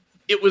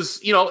it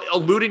was, you know,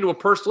 alluding to a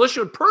personal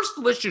issue, and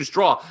personal issues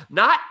draw.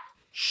 Not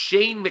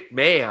Shane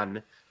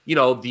McMahon, you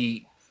know,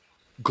 the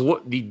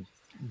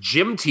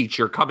gym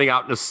teacher coming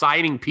out and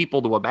assigning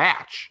people to a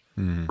match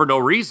for no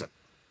reason.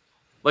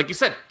 Like you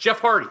said, Jeff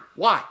Hardy,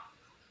 why?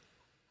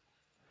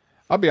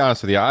 I'll be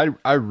honest with you.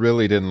 I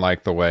really didn't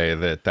like the way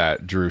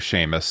that Drew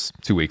Sheamus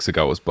 2 weeks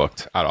ago was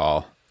booked at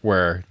all,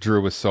 where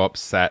Drew was so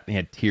upset. He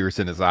had tears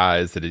in his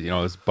eyes that, you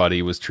know, his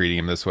buddy was treating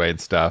him this way and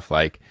stuff.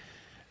 Like,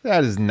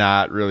 that is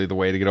not really the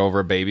way to get over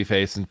a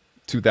babyface in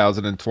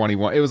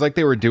 2021. It was like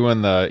they were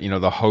doing the, you know,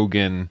 the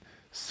Hogan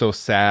so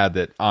sad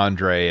that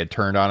Andre had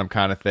turned on him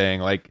kind of thing.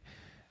 Like,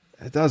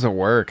 it doesn't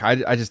work. I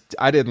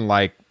didn't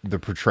like the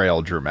portrayal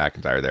of Drew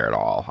McIntyre there at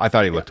all. I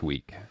thought he looked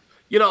weak.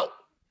 You know,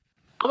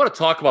 I want to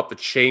talk about the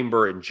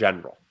chamber in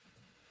general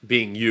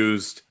being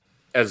used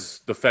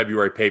as the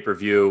February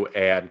pay-per-view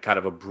and kind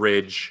of a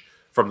bridge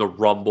from the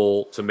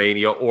Rumble to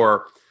Mania,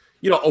 or,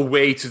 you know, a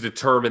way to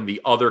determine the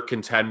other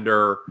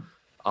contender,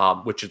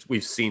 which is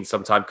we've seen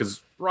sometime.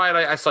 Because, Ryan,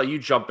 I saw you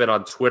jump in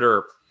on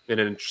Twitter in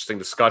an interesting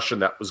discussion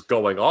that was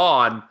going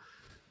on.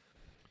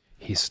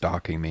 He's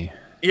stalking me.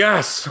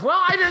 Yes.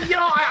 Well,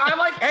 I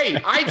like,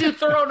 hey, I do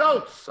thorough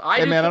notes.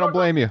 I don't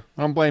blame you.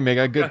 I don't blame you. I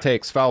got good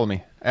takes. Follow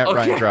me at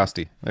Ryan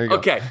Drosty. There you go.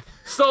 Okay.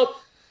 So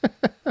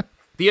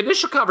the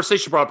initial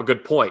conversation brought up a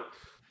good point.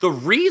 The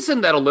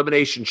reason that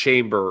Elimination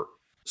Chamber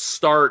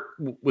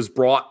was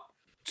brought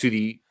to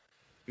the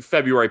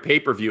February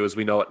pay-per-view as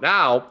we know it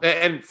now,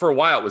 and for a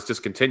while it was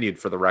discontinued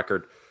for the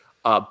record,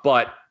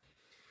 but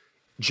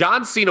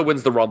John Cena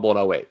wins the Rumble in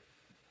 2008,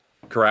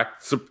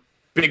 correct? So,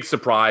 big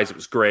surprise. It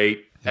was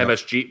great. Yep.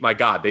 MSG, my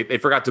God, they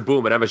forgot to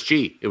boom at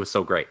MSG. It was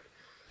so great.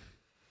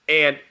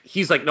 And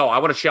he's like, no, I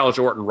want to challenge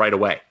Orton right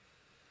away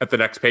at the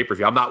next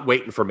pay-per-view. I'm not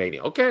waiting for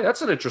Mania. Okay,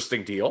 that's an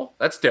interesting deal.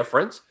 That's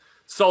different.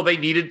 So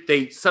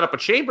they set up a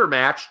chamber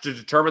match to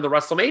determine the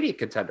WrestleMania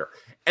contender.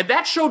 And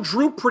that showed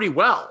Drew pretty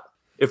well,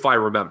 if I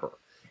remember.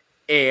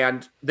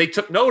 And they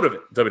took note of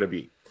it,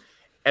 WWE.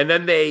 And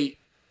then they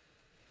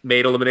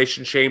made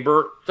Elimination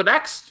Chamber the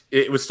next.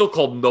 It was still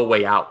called No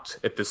Way Out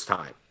at this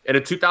time. And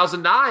in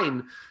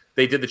 2009,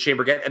 they did the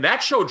chamber again, and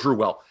that show drew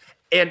well.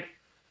 And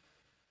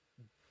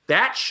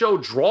that show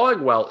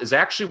drawing well is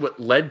actually what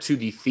led to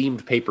the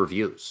themed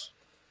pay-per-views.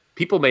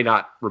 People may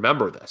not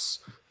remember this,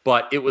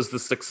 but it was the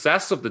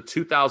success of the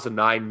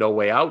 2009 No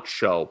Way Out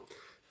show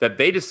that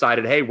they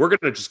decided, hey, we're going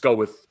to just go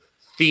with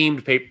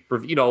themed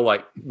pay-per-view, you know,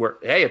 like,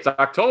 hey, it's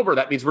October.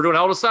 That means we're doing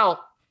Hell in a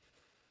Cell.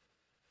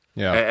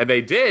 Yeah. And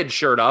they did,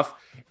 sure enough.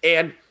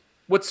 And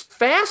what's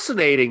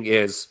fascinating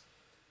is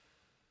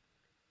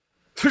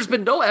there's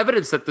been no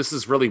evidence that this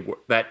is really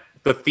that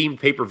the themed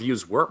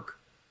pay-per-views work,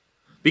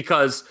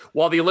 because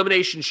while the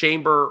Elimination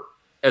Chamber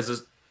as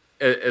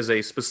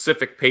a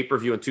specific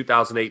pay-per-view in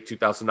 2008,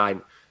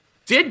 2009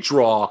 did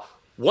draw,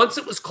 once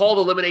it was called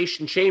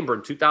Elimination Chamber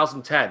in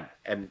 2010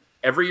 and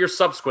every year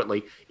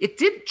subsequently, it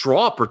didn't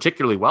draw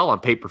particularly well on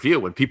pay-per-view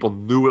when people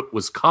knew it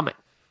was coming.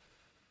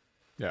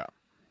 Yeah.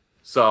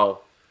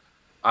 So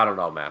I don't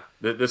know, man.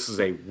 This is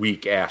a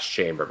weak-ass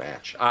chamber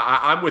match.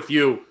 I'm with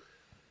you.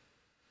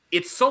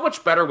 It's so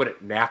much better when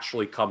it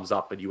naturally comes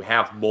up and you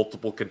have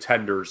multiple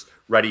contenders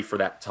ready for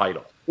that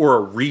title or a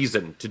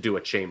reason to do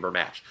a chamber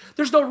match.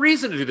 There's no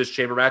reason to do this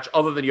chamber match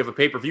other than you have a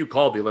pay-per-view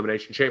called the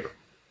Elimination Chamber.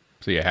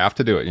 So you have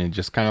to do it. You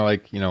just kind of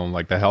like, you know,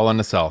 like the Hell in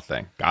a Cell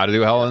thing. Got to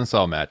do Hell in a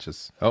Cell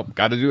matches. Oh,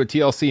 got to do a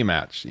TLC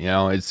match. You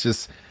know, it's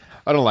just,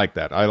 I don't like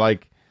that. I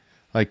like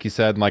you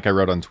said, and like I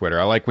wrote on Twitter,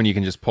 I like when you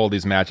can just pull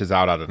these matches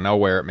out of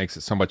nowhere. It makes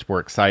it so much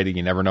more exciting.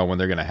 You never know when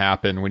they're going to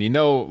happen. When you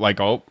know, like,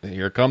 oh,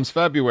 here comes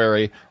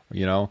February,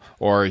 you know,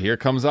 or here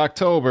comes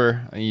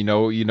October, you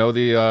know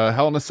the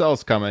Hell in a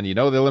Cell's coming, you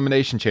know the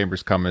Elimination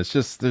Chamber's coming. It's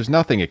just, there's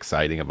nothing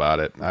exciting about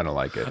it. I don't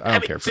like it. I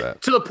don't care for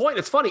that. To the point,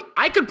 it's funny.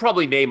 I could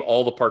probably name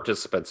all the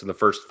participants in the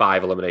first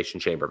 5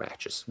 Elimination Chamber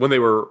matches when they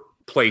were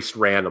placed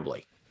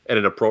randomly at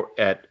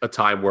at a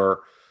time where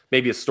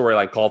maybe a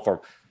storyline called for him.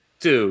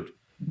 Dude,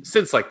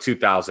 since like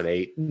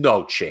 2008,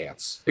 no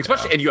chance.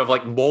 Especially, and you have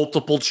like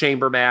multiple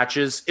chamber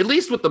matches. At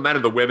least with the men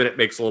and the women, it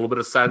makes a little bit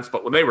of sense.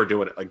 But when they were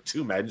doing it, like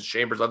 2 men's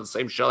chambers on the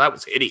same show, that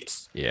was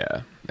hideous.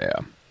 Yeah.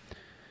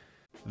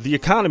 The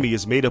economy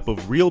is made up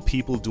of real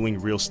people doing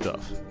real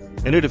stuff,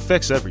 and it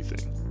affects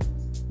everything.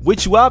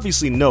 Which you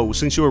obviously know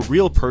since you're a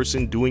real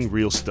person doing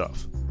real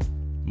stuff.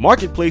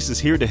 Marketplace is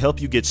here to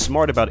help you get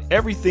smart about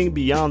everything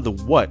beyond the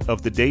what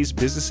of the day's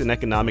business and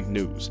economic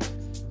news.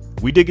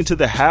 We dig into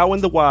the how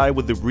and the why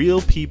with the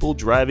real people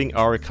driving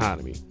our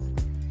economy.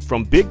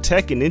 From big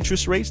tech and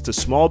interest rates to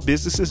small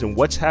businesses and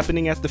what's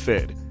happening at the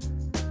Fed.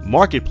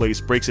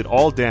 Marketplace breaks it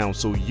all down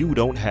so you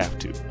don't have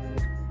to.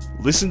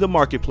 Listen to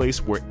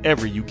Marketplace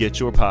wherever you get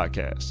your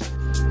podcasts.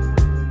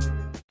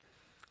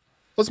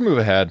 Let's move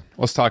ahead.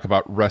 Let's talk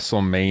about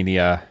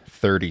WrestleMania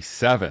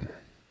 37.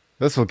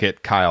 This will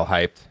get Kyle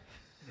hyped.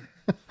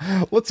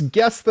 Let's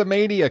guess the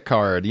Mania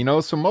card.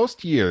 So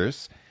most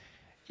years,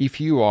 if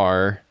you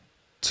are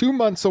 2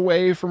 months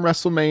away from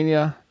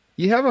WrestleMania,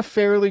 you have a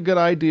fairly good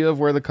idea of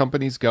where the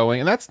company's going,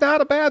 and that's not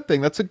a bad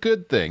thing. That's a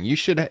good thing. You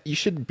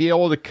should be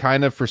able to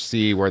kind of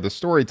foresee where the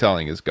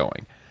storytelling is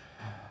going.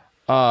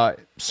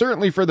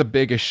 Certainly for the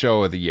biggest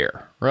show of the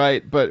year,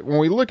 right? But when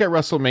we look at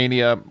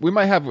WrestleMania, we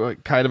might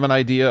have kind of an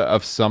idea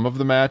of some of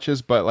the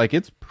matches, but like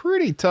it's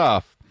pretty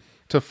tough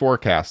to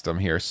forecast them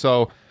here.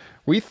 So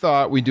we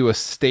thought we'd do a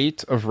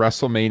state of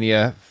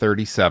WrestleMania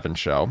 37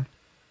 show,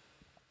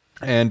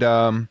 and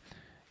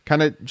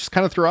kind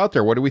of throw out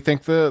there, what do we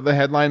think the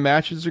headline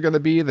matches are going to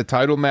be, the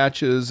title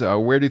matches,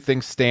 where do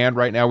things stand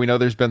right now? We know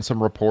there's been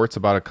some reports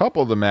about a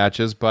couple of the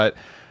matches, but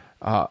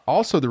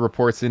also the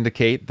reports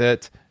indicate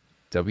that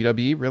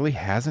WWE really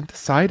hasn't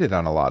decided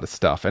on a lot of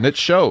stuff, and it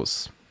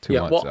shows 2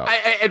 months out.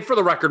 And for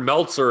the record,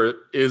 Meltzer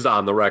is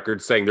on the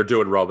record saying they're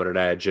doing Roman and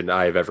Edge, and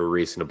I have every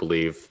reason to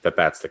believe that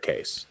that's the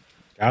case.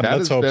 God,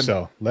 let's hope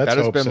so. That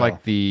has been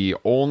like the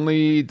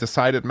only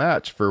decided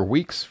match for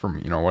weeks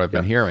from what I've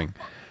been hearing.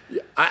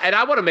 And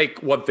I want to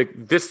make one thing.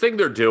 This thing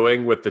they're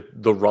doing with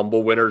the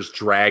Rumble winners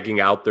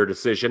dragging out their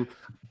decision,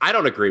 I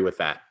don't agree with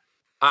that.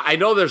 I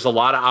know there's a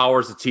lot of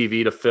hours of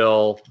TV to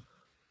fill,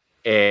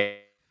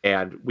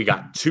 and we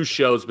got 2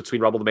 shows between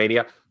Rumble and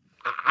Mania.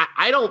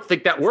 I don't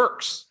think that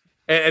works.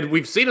 And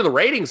we've seen in the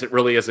ratings it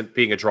really isn't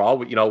being a draw.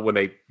 When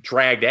they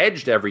dragged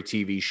Edge to every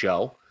TV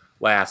show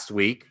last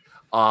week.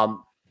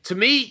 To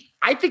me,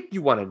 I think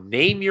you want to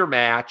name your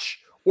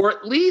match, or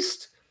at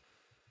least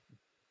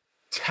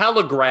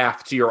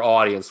telegraph to your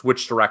audience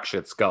which direction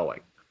it's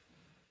going.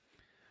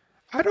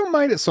 I don't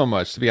mind it so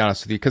much, to be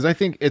honest with you, because I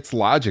think it's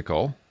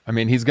logical. I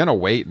mean, he's going to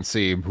wait and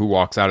see who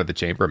walks out of the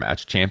chamber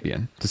match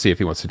champion to see if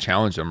he wants to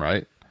challenge him,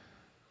 right?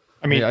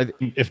 I mean,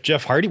 if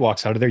Jeff Hardy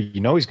walks out of there, he's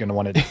going to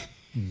want to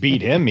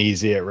beat him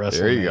easy at WrestleMania.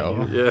 There you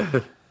go. Yeah.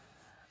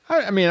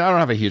 I mean, I don't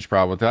have a huge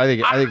problem with it.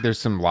 I think there's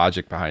some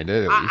logic behind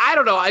it. I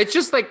don't know. It's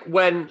just like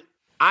when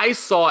I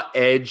saw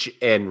Edge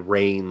and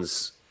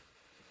Reigns,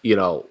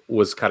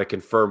 was kind of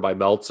confirmed by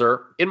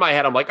Meltzer. In my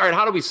head, I'm like, all right,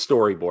 how do we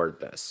storyboard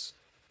this?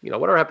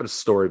 Whatever happened to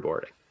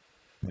storyboarding?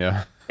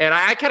 Yeah. And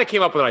I kind of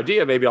came up with an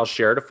idea. Maybe I'll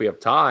share it if we have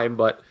time,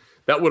 but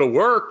that would have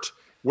worked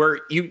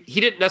where he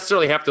didn't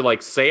necessarily have to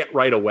like say it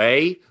right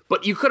away,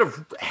 but you could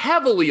have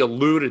heavily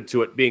alluded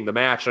to it being the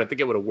match. And I think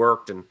it would have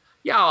worked. And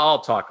yeah, I'll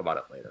talk about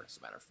it later, as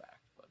a matter of fact.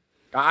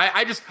 But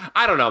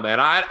I don't know, man.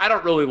 I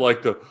don't really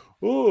like I'm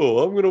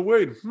going to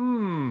wait.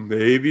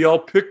 Maybe I'll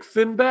pick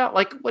Finn Balor.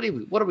 Like, what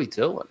are we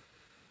doing?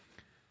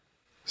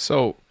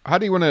 So how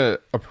do you want to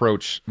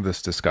approach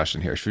this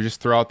discussion here? Should we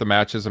just throw out the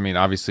matches? I mean,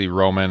 obviously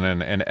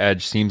Roman and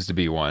Edge seems to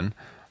be one.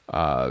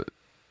 And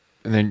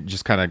then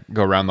just kind of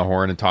go around the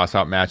horn and toss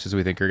out matches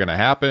we think are going to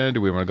happen.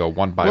 Do we want to go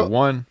one by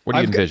one? What do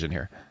you envision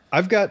here?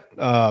 I've got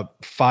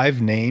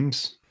 5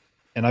 names,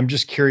 and I'm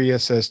just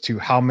curious as to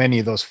how many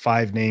of those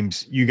 5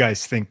 names you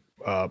guys think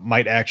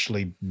might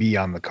actually be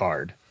on the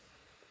card.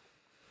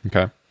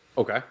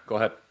 Okay, go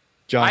ahead.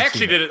 John I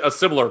actually did a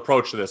similar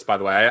approach to this, by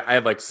the way. I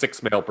had like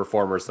 6 male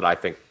performers that I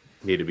think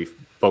need to be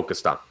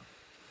focused on.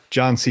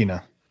 John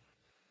Cena.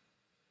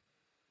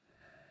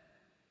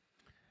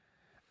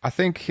 I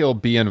think he'll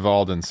be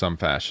involved in some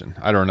fashion.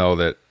 I don't know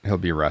that he'll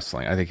be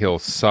wrestling. I think he'll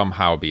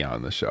somehow be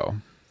on the show.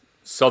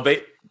 So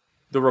the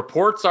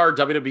reports are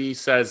WWE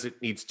says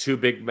it needs 2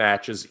 big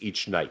matches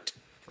each night.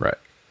 Right.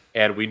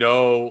 And we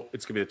know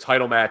it's going to be the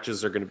title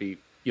matches are going to be,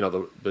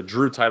 the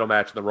Drew title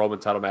match and the Roman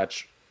title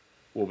match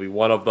will be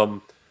one of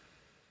them.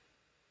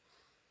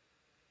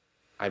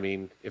 I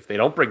mean, if they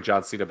don't bring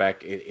John Cena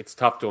back, it's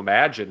tough to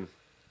imagine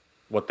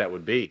what that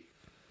would be.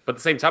 But at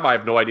the same time, I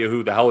have no idea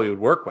who the hell he would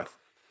work with.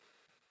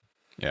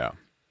 Yeah.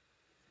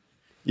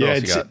 Yeah.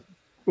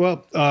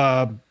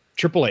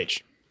 Triple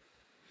H.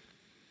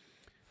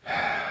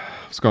 I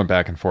was going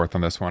back and forth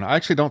on this one. I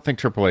actually don't think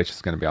Triple H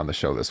is going to be on the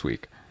show this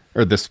week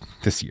or this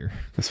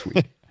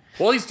week.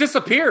 Well, he's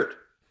disappeared.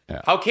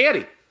 Yeah. How can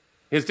he?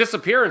 His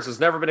disappearance has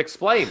never been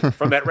explained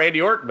from that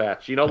Randy Orton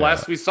match.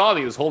 Last we saw him,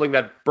 he was holding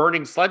that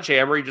burning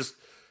sledgehammer. He just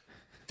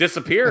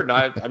disappeared.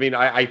 And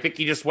I think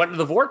he just went into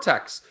the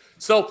vortex.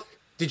 So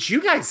did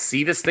you guys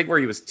see this thing where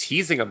he was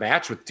teasing a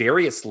match with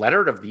Darius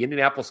Leonard of the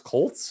Indianapolis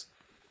Colts?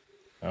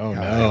 Oh,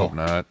 God, no. I hope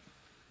not.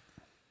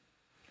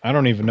 I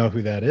don't even know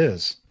who that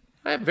is.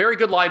 Very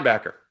good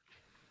linebacker.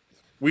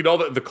 We know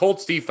that the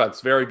Colts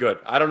defense, very good.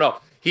 I don't know.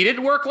 He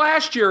didn't work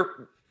last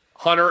year,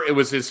 Hunter. It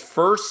was his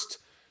first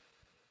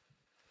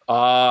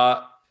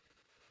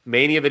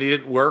Mania that he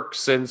didn't work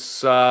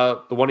since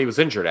the one he was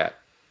injured at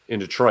in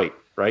Detroit,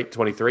 right?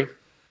 23?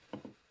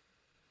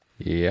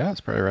 Yeah,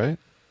 that's probably right.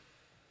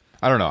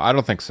 I don't know. I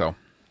don't think so.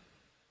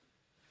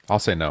 I'll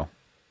say no.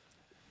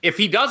 If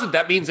he doesn't,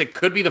 that means it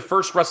could be the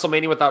first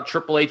WrestleMania without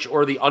Triple H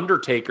or The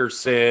Undertaker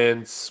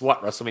since,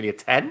 what, WrestleMania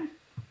 10?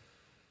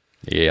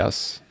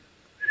 Yes.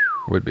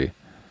 Would be.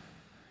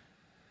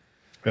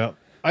 Yeah,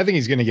 I think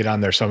he's going to get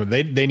on there.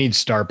 They need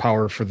star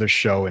power for this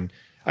show. And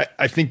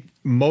I think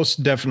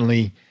most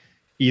definitely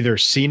either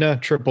Cena,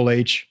 Triple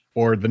H,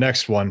 or the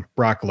next one,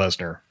 Brock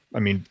Lesnar. I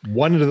mean,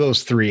 one of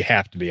those three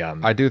have to be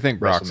on. I do think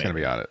Brock's going to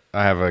be on it.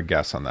 I have a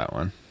guess on that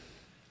one.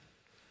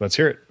 Let's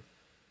hear it.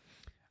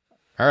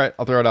 All right,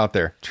 I'll throw it out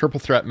there. Triple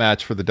threat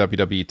match for the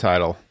WWE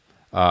title.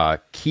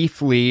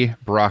 Keith Lee,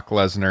 Brock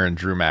Lesnar, and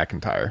Drew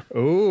McIntyre.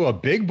 Oh, a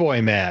big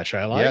boy match.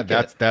 I like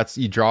it. That's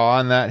you draw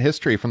on that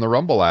history from the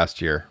Rumble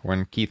last year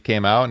when Keith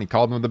came out and he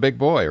called him the big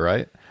boy,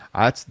 right?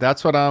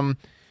 That's what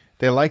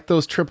they like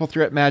those triple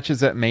threat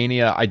matches at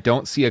Mania. I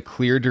don't see a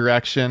clear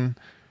direction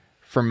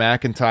for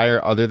McIntyre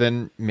other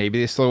than maybe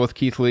they slow with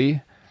Keith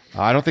Lee.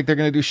 I don't think they're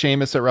going to do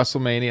Sheamus at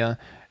WrestleMania,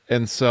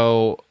 and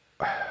so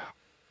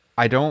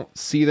I don't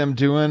see them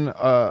doing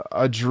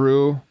a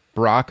Drew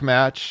Brock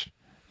match,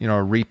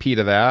 a repeat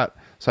of that.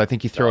 So I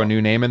think you throw a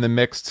new name in the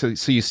mix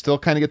so you still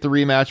kind of get the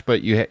rematch,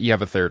 but you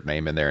have a third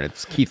name in there, and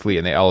it's Keith Lee,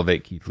 and they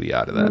elevate Keith Lee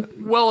out of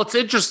that. Well, it's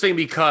interesting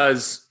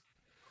because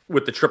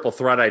with the triple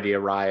threat idea,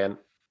 Ryan,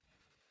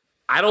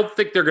 I don't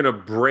think they're going to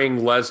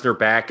bring Lesnar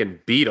back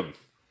and beat him.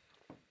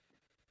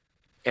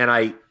 And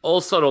I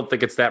also don't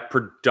think it's that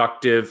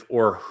productive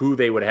or who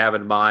they would have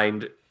in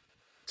mind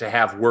to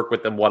have work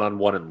with them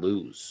one-on-one and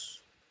lose.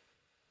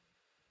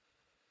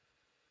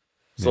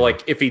 So,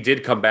 like, if he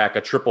did come back,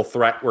 a triple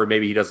threat where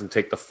maybe he doesn't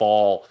take the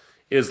fall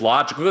is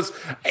logical. Because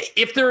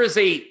if there is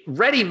a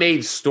ready-made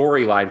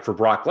storyline for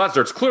Brock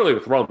Lesnar, it's clearly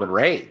with Roman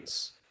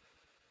Reigns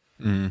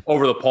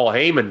over the Paul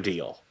Heyman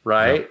deal,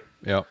 right?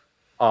 Yep.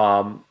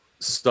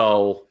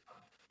 So,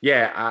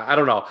 yeah, I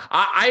don't know.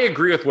 I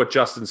agree with what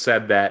Justin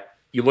said that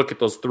you look at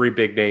those three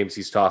big names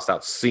he's tossed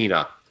out,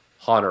 Cena,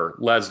 Hunter,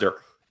 Lesnar,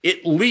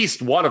 at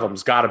least one of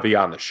them's got to be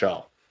on the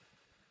show.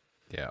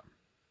 Yeah.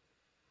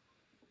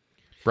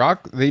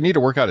 Brock, they need to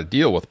work out a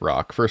deal with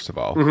Brock, first of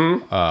all.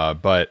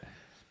 But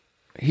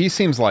he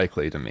seems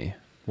likely to me.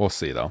 We'll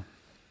see, though.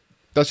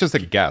 That's just a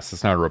guess.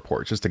 It's not a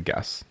report. Just a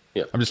guess.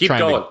 Yeah. I'm just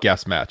trying to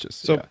guess matches.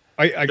 So yeah.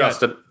 I got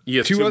Justin, he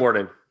has two more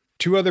names.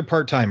 Two other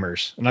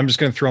part-timers, and I'm just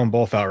going to throw them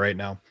both out right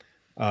now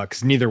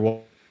because neither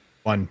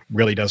one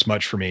really does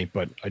much for me,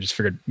 but I just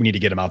figured we need to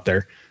get them out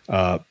there.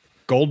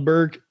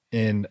 Goldberg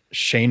and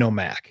Shane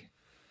O'Mac.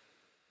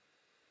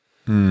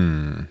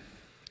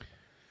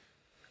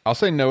 I'll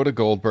say no to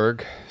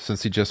Goldberg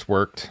since he just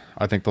worked.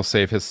 I think they'll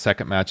save his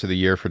second match of the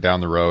year for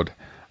down the road.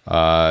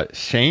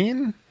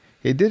 Shane,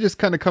 he did just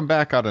kind of come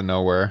back out of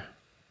nowhere.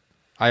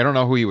 I don't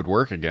know who he would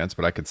work against,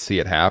 but I could see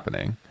it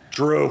happening.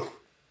 Drew.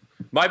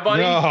 My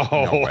buddy.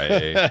 No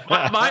way.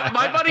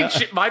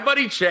 my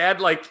buddy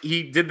Chad, like,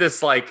 he did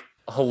this, like,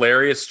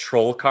 hilarious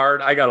troll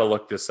card. I got to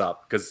look this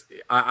up because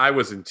I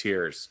was in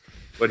tears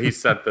when he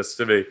sent this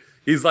to me.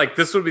 He's like,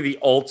 this would be the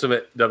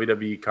ultimate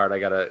WWE card. I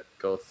got to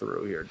go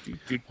through here.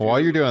 While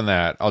you're doing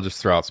that, I'll just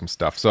throw out some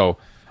stuff. So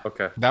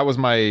okay, that was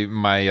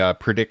my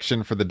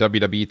prediction for the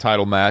WWE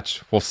title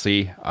match. We'll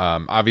see.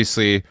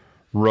 Obviously,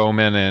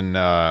 Roman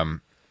and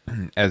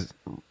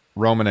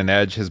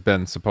Edge has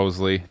been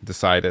supposedly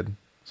decided.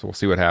 So we'll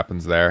see what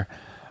happens there.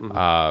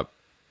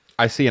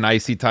 I see an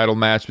IC title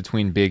match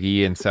between Big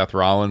E and Seth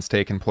Rollins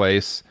taking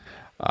place.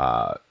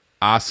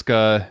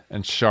 Asuka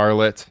and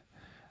Charlotte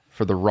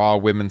for the Raw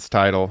Women's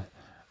title.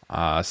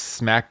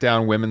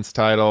 SmackDown Women's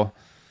title.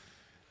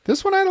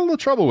 This one I had a little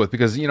trouble with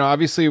because,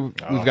 obviously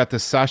we've got the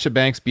Sasha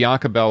Banks,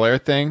 Bianca Belair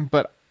thing,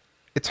 but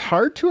it's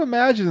hard to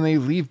imagine they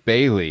leave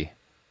Bayley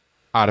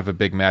out of a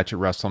big match at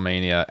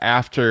WrestleMania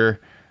after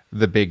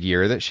the big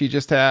year that she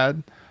just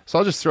had. So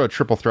I'll just throw a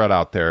triple threat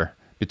out there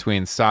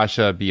between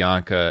Sasha,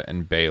 Bianca,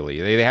 and Bayley.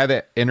 They had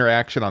that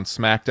interaction on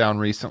SmackDown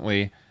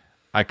recently.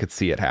 I could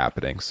see it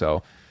happening.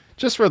 So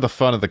just for the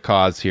fun of the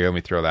cause here, let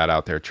me throw that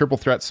out there. Triple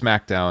threat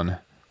SmackDown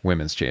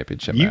Women's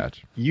Championship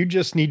match. You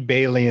just need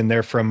Bayley in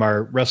there from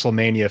our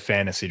WrestleMania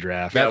fantasy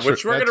draft. Yeah,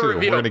 which we're going to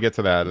reveal. We're going to get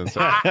to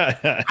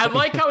that. I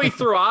like how he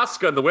threw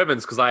Asuka in the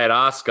women's because I had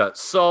Asuka.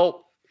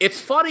 So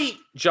it's funny,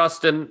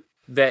 Justin,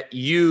 that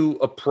you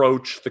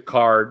approach the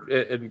card,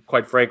 and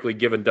quite frankly,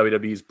 given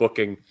WWE's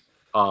booking,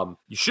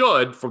 you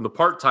should, from the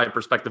part-time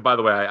perspective. By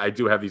the way, I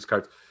do have these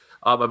cards.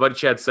 My buddy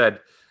Chad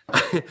said,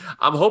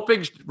 I'm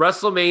hoping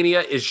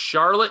WrestleMania is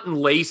Charlotte and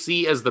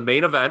Lacey as the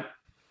main event.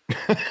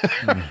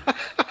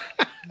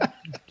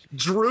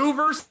 Drew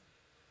versus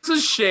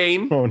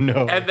Shane. Oh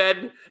no.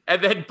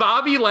 And then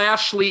Bobby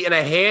Lashley in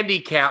a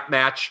handicap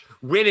match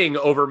winning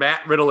over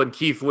Matt Riddle and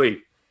Keith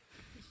Lee.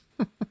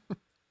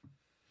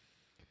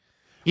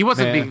 He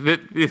wasn't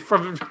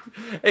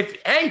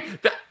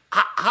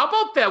how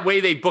about that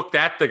way they booked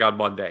that thing on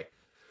Monday?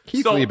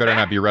 Keith Lee better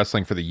not be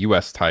wrestling for the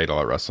U.S. title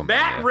at WrestleMania.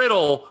 Matt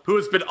Riddle, who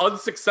has been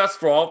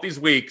unsuccessful all of these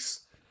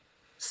weeks,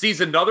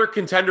 sees another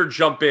contender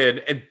jump in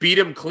and beat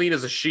him clean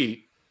as a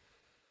sheet.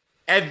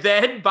 And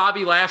then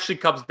Bobby Lashley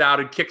comes down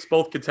and kicks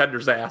both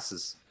contenders'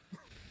 asses.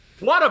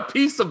 What a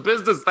piece of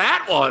business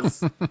that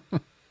was.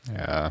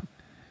 Yeah.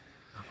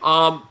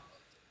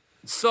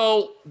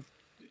 So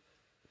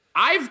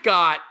I've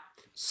got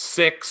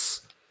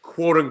 6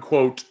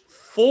 quote-unquote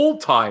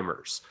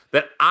full-timers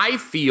that I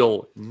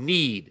feel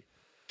need,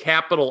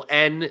 capital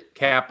N,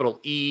 capital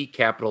E,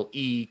 capital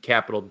E,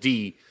 capital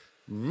D,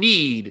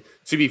 need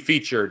to be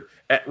featured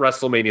at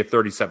WrestleMania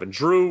 37.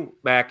 Drew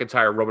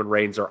McIntyre, Roman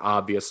Reigns are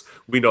obvious.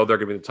 We know they're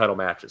going to be the title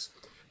matches.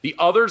 The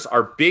others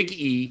are Big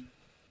E,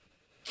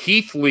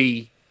 Keith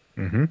Lee,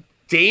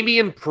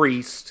 Damian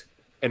Priest,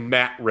 and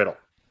Matt Riddle.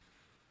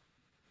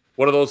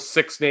 What are those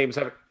 6 names?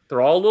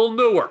 They're all a little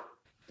newer.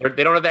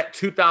 They don't have that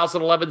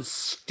 2011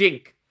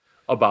 stink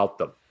about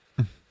them.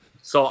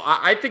 So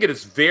I think it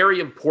is very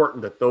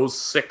important that those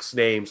 6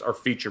 names are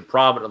featured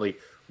prominently.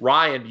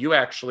 Ryan, you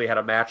actually had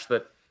a match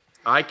that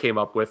I came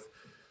up with.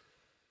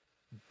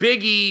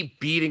 Big E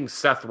beating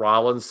Seth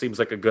Rollins seems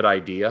like a good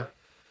idea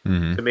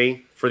to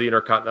me for the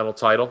Intercontinental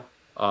title.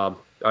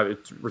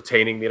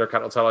 Retaining the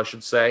Intercontinental title, I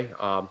should say.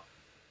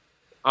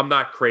 I'm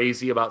not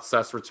crazy about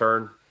Seth's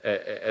return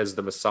as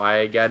the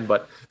Messiah again,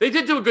 but they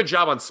did do a good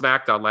job on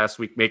SmackDown last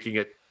week,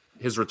 making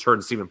his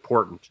return seem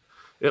important,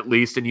 at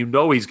least. And he's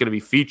going to be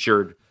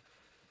featured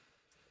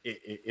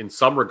in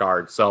some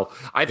regard. So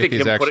I think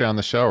he's actually on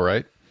the show,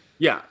 right?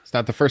 Yeah. It's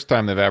not the first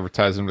time they've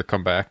advertised him to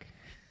come back.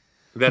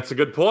 That's a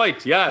good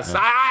point. Yes. Yeah.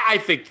 I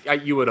think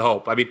you would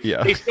hope. I mean,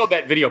 they showed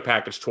that video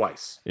package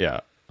twice.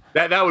 Yeah.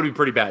 That would be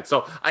pretty bad.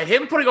 So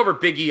him putting over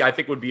Big E, I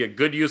think, would be a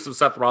good use of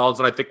Seth Rollins,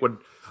 and I think would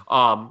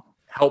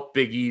help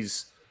Big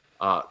E's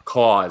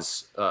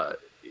cause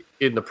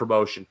in the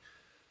promotion.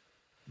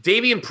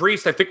 Damian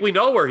Priest, I think we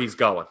know where he's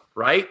going,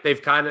 right?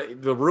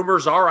 The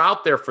rumors are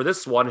out there for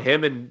this one.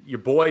 Him and your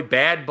boy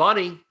Bad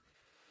Bunny,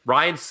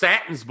 Ryan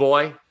Satin's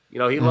boy. He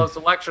loves to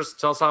lecture, so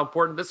tell us how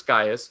important this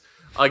guy is,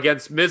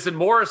 against Miz and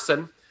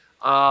Morrison.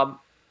 I'm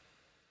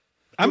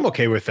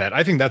okay with that.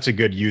 I think that's a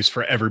good use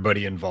for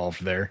everybody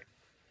involved there.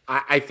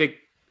 I think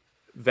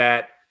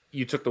that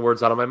you took the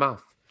words out of my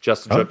mouth,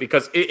 Justin,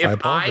 because if I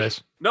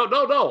apologize. No.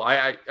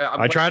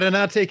 I try to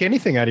not take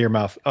anything out of your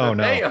mouth. Oh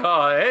no.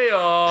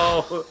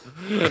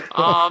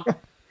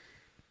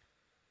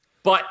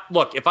 But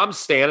look, if I'm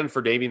standing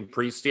for Damian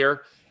Priest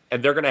here,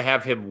 and they're going to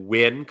have him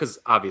win, because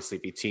obviously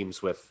if he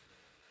teams with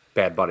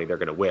Bad Bunny, they're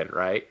going to win,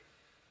 right?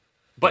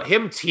 But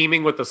him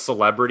teaming with a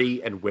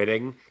celebrity and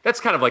winning, that's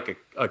kind of like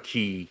a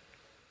key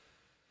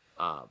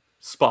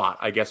spot,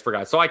 I guess, for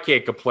guys. So I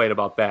can't complain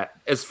about that.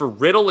 As for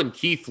Riddle and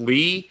Keith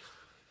Lee,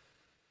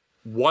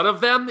 one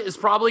of them is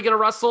probably going to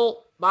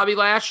wrestle Bobby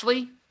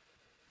Lashley.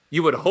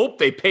 You would hope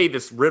they pay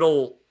this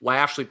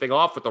Riddle-Lashley thing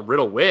off with a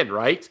Riddle win,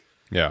 right?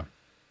 Yeah.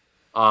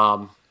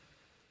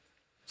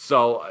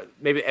 So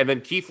maybe, and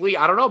then Keith Lee,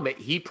 I don't know.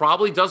 He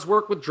probably does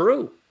work with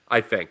Drew,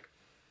 I think.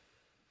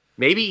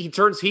 Maybe he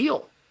turns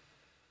heel.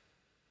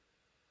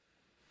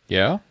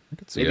 Yeah, I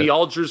could see maybe it.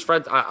 All Drew's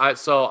friends.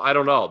 So I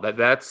don't know.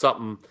 That's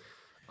something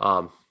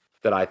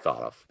that I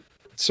thought of.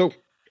 So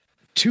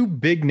 2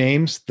 big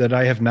names that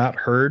I have not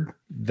heard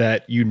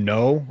that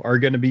are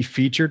going to be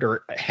featured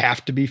or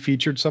have to be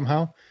featured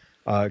somehow.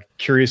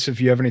 Curious if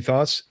you have any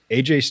thoughts.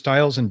 AJ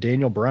Styles and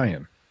Daniel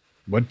Bryan.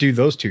 What do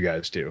those 2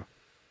 guys do?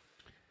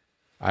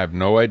 I have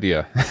no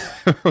idea.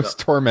 I was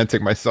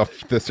tormenting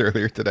myself this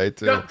earlier today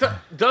too.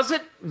 Does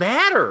it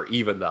matter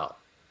even though?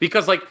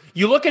 Because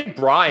you look at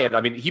Bryan,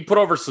 I mean, he put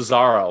over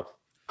Cesaro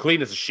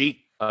clean as a sheet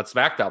on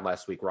SmackDown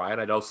last week, Ryan.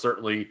 I know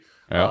certainly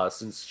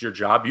since your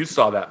job, you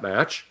saw that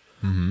match.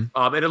 Mm-hmm.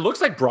 And it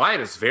looks like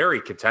Bryan is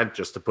very content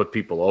just to put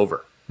people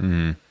over.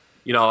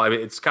 Mm-hmm. I mean,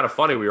 it's kind of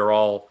funny. We were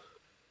all,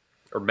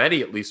 or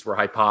many at least, were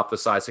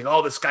hypothesizing,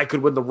 oh, this guy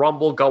could win the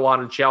Rumble, go on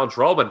and challenge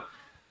Roman.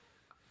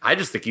 I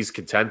just think he's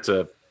content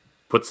to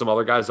put some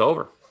other guys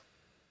over.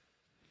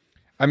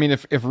 I mean,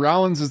 if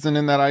Rollins isn't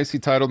in that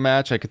IC title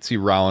match, I could see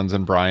Rollins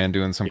and Bryan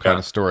doing some kind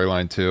of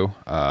storyline too.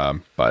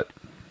 But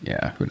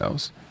yeah, who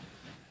knows?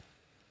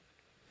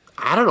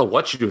 I don't know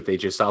what you do with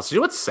AJ Styles. You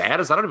know what's sad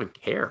is I don't even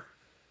care.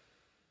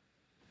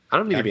 I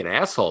don't need to be an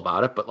asshole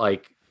about it, but I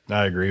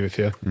agree with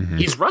you. Mm-hmm.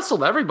 He's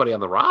wrestled everybody on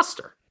the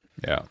roster.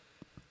 Yeah.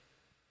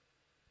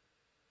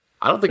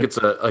 I don't think it's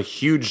a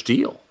huge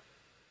deal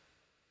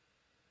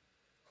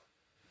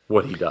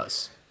what he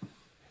does.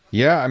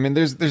 Yeah, I mean,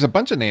 there's a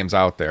bunch of names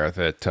out there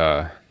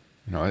that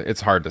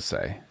it's hard to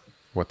say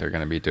what they're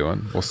going to be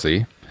doing. We'll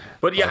see.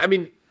 But I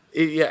mean,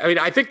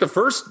 I think the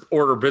first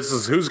order of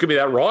business is who's going to be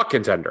that Raw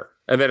contender,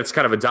 and then it's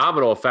kind of a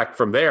domino effect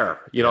from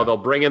there. They'll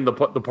bring in the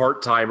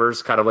part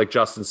timers, kind of like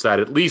Justin said.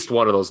 At least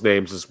one of those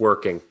names is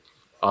working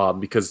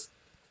because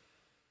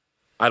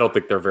I don't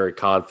think they're very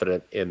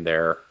confident in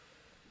their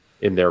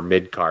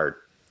mid card.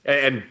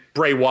 And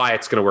Bray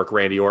Wyatt's going to work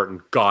Randy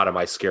Orton. God, am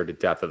I scared to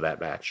death of that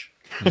match.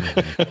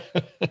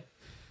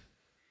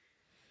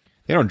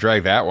 They don't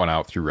drag that one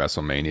out through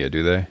WrestleMania,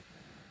 do they?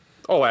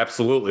 Oh,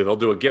 absolutely. They'll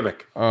do a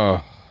gimmick.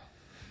 Oh,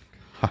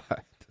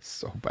 God,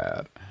 so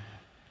bad.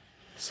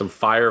 Some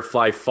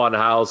Firefly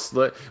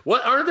Funhouse.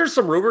 What aren't there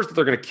some rumors that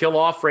they're going to kill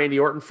off Randy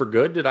Orton for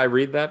good? Did I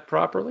read that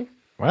properly?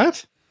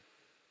 What?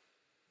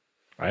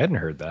 I hadn't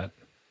heard that.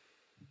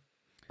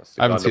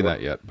 I haven't seen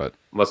that yet, but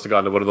must have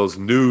gone to one of those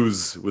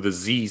news with a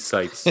Z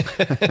sites.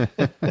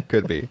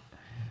 Could be.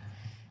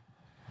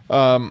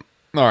 All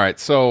right,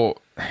 so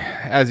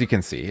as you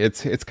can see,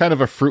 it's kind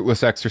of a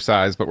fruitless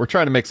exercise, but we're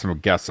trying to make some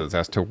guesses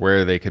as to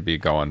where they could be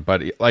going.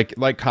 But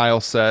like Kyle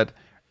said,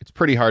 it's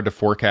pretty hard to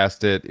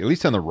forecast it, at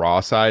least on the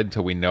Raw side,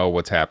 until we know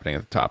what's happening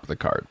at the top of the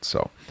card.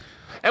 So,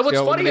 and what's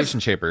funny is Elimination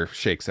Chamber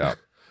shakes out.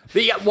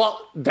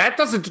 Well, that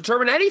doesn't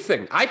determine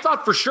anything. I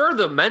thought for sure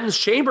the men's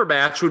chamber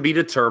match would be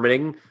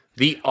determining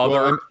the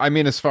other. Well, I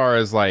mean, as far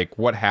as like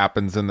what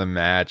happens in the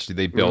match, do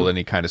they build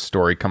any kind of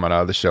story coming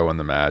out of the show in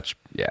the match?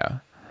 Yeah.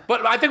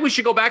 But I think we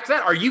should go back to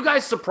that. Are you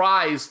guys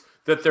surprised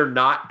that they're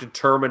not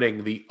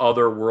determining the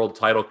other world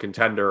title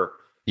contender?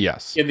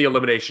 Yes. In the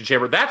Elimination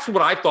Chamber? That's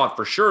what I thought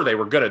for sure they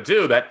were going to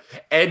do, that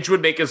Edge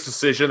would make his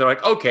decision. They're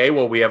like, okay,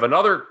 well, we have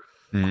another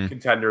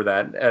contender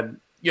then. And,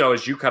 you know,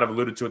 as you kind of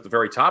alluded to at the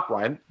very top,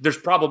 Ryan, there's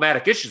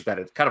problematic issues that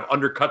it kind of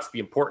undercuts the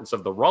importance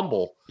of the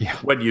Rumble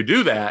when you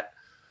do that.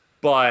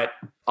 But,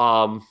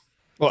 well,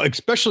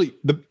 especially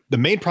the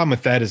main problem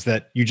with that is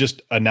that you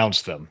just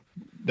announce them,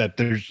 that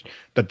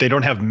they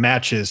don't have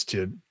matches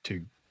to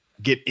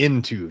get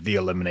into the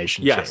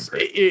Elimination Chamber.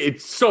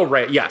 It's so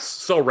random. Yes,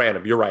 so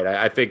random. You're right.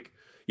 I think,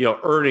 you know,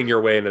 earning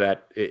your way into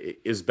that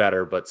is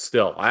better, but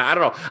still, I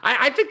don't know.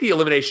 I think the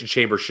Elimination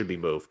Chamber should be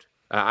moved.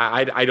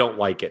 I don't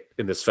like it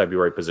in this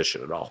February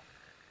position at all.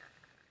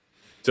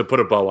 To put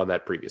a bow on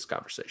that previous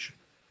conversation.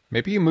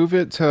 Maybe you move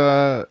it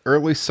to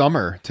early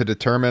summer to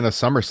determine a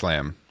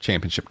SummerSlam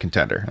championship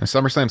contender. And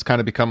SummerSlam's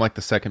kind of become like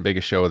the second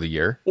biggest show of the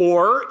year.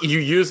 Or you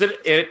use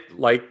it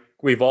like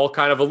we've all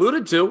kind of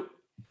alluded to,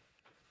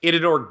 in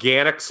an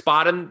organic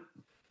spot in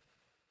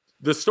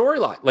the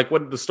storyline, like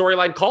when the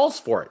storyline calls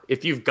for it.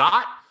 If you've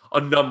got a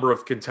number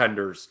of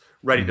contenders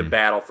ready to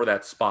battle for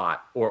that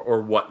spot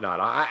or whatnot,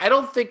 I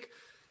don't think,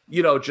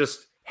 you know,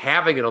 just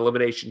having an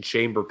Elimination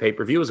Chamber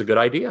pay-per-view is a good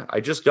idea.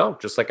 I just don't.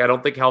 Just like I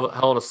don't think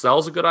Hell in a Cell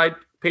is a good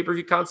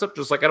pay-per-view concept,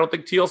 just like I don't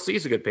think TLC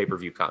is a good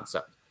pay-per-view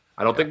concept.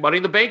 I don't think Money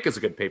in the Bank is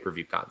a good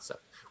pay-per-view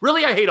concept.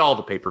 Really, I hate all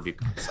the pay-per-view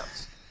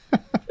concepts.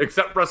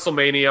 Except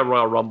WrestleMania,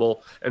 Royal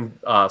Rumble, and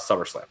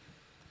SummerSlam.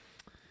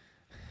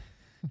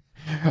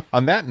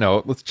 On that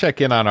note, let's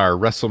check in on our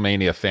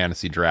WrestleMania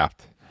fantasy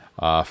draft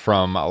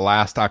from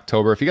last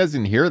October. If you guys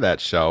didn't hear that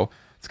show,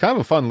 it's kind of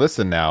a fun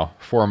listen now,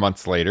 4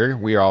 months later.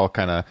 We all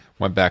kind of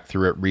went back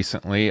through it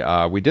recently.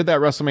 We did that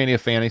WrestleMania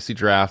fantasy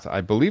draft. I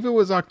believe it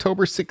was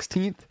October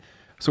 16th.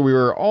 So we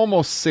were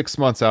almost 6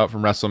 months out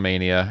from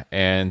WrestleMania.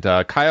 And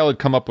Kyle had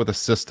come up with a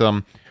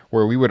system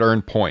where we would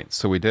earn points.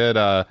 So we did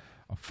a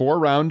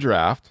 4-round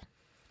draft,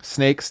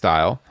 snake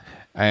style.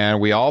 And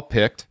we all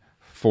picked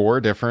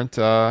 4 different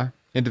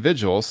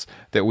individuals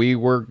that we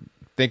were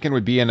thinking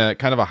would be in a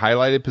kind of a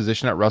highlighted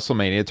position at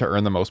WrestleMania to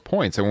earn the most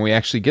points. And when we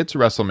actually get to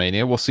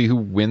WrestleMania, we'll see who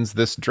wins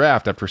this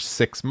draft after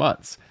 6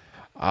 months.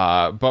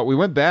 But we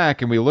went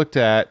back and we looked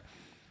at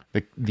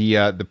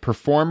the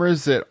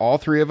performers that all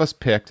 3 of us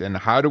picked, and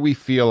how do we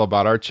feel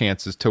about our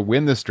chances to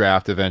win this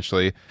draft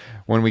eventually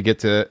when we get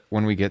to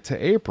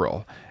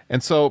April.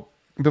 And so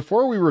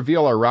before we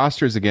reveal our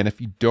rosters again,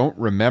 if you don't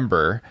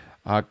remember,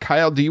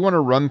 Kyle, do you want to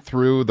run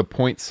through the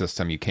point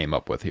system you came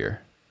up with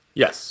here?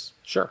 Yes,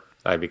 sure.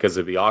 Because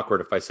it'd be awkward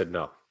if I said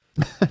no.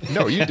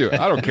 No, you do it.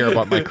 I don't care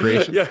about my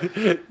creation.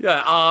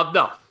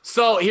 No.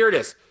 So here it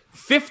is.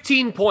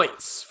 15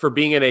 points for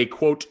being in a,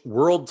 quote,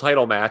 world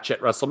title match at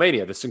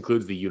WrestleMania. This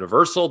includes the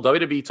Universal,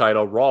 WWE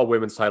title, Raw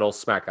Women's title,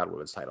 SmackDown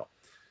Women's title.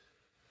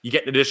 You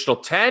get an additional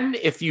 10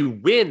 if you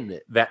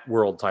win that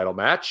world title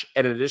match,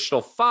 and an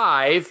additional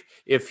 5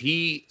 if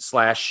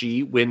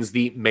he/she wins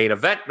the main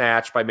event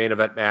match. By main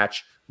event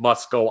match,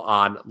 must go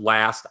on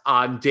last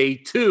on day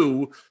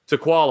 2 to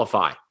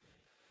qualify.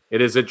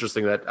 It is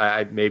interesting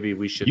that maybe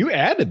we should. You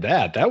added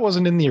that. That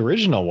wasn't in the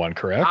original one,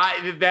 correct?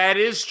 That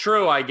is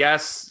true. I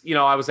guess, you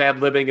know, I was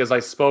ad-libbing as I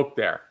spoke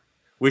there.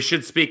 We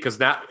should speak because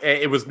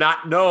it was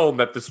not known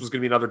that this was going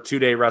to be another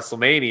 2-day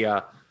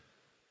WrestleMania.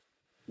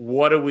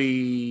 What do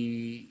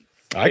we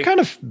think? I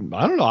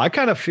don't know. I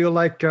kind of feel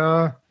like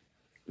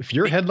if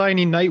you're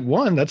headlining night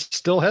 1, that's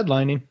still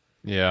headlining.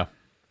 Yeah.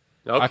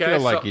 Okay. I feel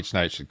like each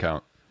night should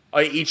count.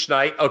 Each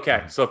night?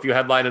 Okay. So if you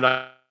headline a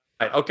night,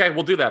 okay,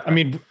 we'll do that. I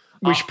mean,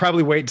 we should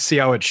probably wait to see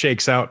how it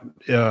shakes out.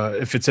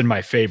 If it's in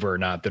my favor or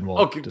not, then we'll.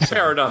 Okay, decide.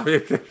 Fair enough.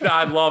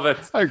 I love it.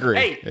 I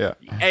agree.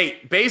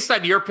 Hey, based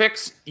on your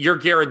picks, you're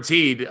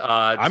guaranteed.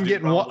 I'm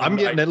getting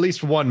at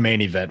least one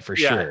main event for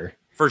sure.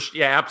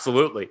 Yeah,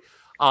 absolutely.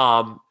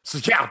 So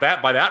yeah,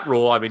 by that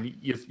rule, I mean,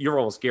 you're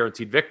almost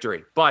guaranteed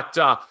victory. But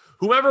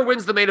whoever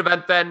wins the main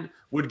event then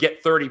would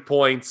get 30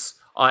 points.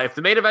 If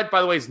the main event,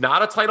 by the way, is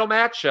not a title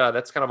match,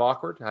 that's kind of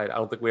awkward. I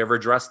don't think we ever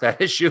addressed that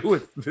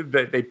issue.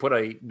 They put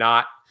a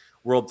not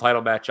world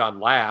title match on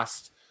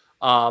last.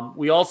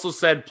 We also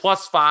said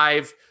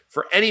 +5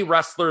 for any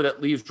wrestler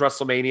that leaves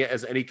WrestleMania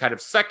as any kind of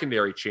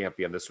secondary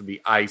champion. This would be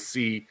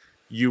IC,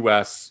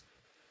 US,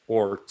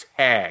 or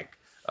tag.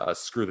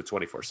 Screw the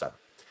 24/7.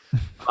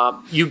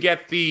 You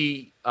get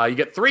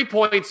 3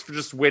 points for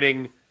just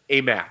winning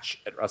a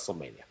match at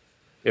WrestleMania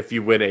if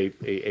you win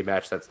a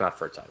match that's not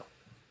for a title.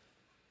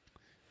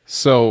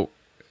 So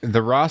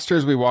the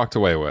rosters we walked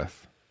away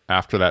with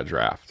after that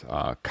draft,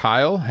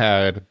 Kyle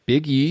had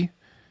Big E,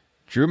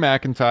 Drew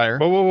McIntyre.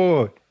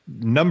 Whoa.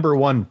 Number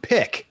 1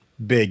 pick,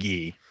 Big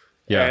E.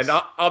 Yes.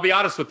 And I'll be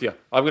honest with you.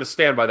 I'm going to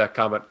stand by that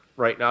comment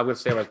right now. I'm going to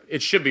stand by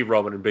it should be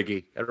Roman and Big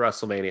E at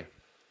WrestleMania.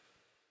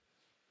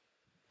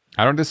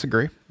 I don't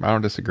disagree.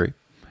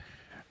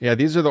 Yeah,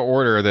 these are the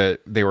order that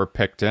they were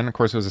picked in. Of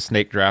course, it was a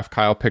snake draft.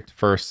 Kyle picked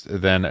first,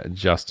 then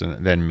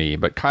Justin, then me.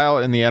 But Kyle,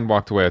 in the end,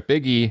 walked away with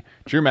Big E,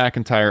 Drew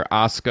McIntyre,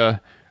 Asuka,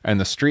 and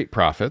the Street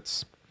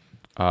Profits.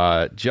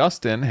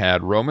 Justin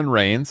had Roman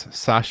Reigns,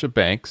 Sasha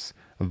Banks,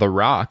 The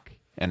Rock,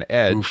 and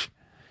Edge. Oof.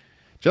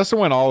 Justin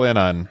went all in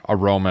on a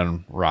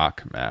Roman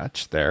Rock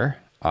match there.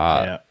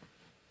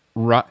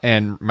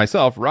 And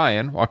myself,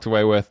 Ryan, walked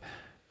away with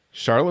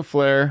Charlotte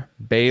Flair,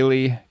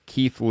 Bayley,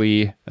 Keith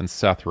Lee, and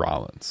Seth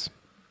Rollins.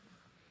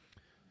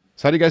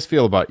 So how do you guys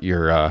feel about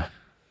your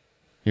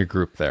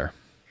group there?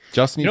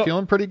 Justin, you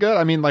feeling pretty good?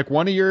 I mean, like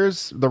one of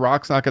yours, The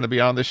Rock's not going to be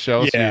on this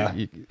show. Yeah.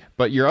 So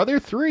but your other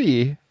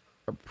 3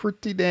 are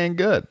pretty dang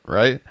good,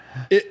 right?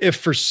 If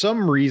for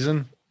some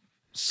reason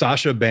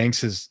Sasha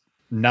Banks is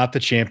not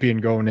the champion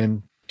going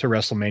into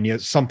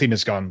WrestleMania, something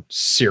has gone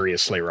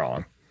seriously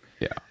wrong.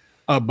 Yeah.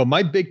 But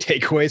my big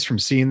takeaways from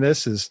seeing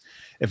this is,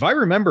 if I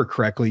remember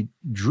correctly,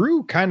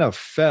 Drew kind of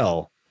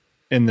fell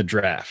in the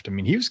draft. I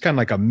mean, he was kind of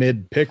like a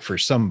mid pick for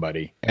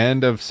somebody.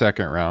 End of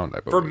second round, I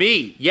believe. For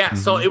me, yeah. Mm-hmm.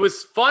 So it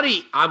was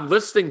funny. I'm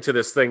listening to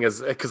this thing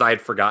because I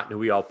had forgotten who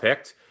we all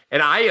picked.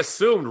 And I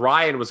assumed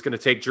Ryan was going to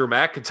take Drew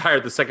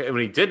McIntyre the second. And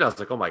when he didn't, I was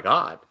like, oh my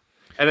God.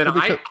 And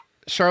then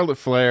Charlotte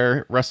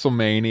Flair,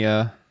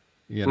 WrestleMania,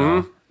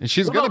 and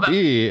she's going to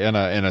be in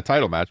a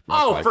title match.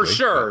 Oh, likely,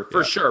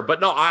 for sure.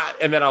 But no,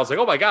 and then I was like,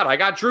 oh my God, I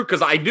got Drew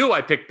because I knew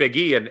I picked Big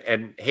E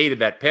and hated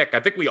that pick. I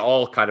think we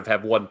all kind of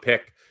have one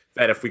pick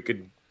that if we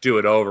could do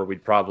it over,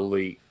 we'd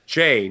probably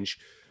change.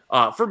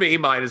 For me,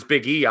 mine is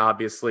Big E,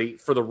 obviously.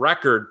 For the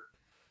record,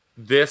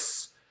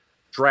 this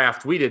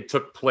draft we did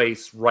took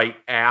place right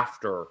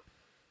after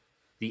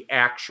the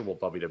actual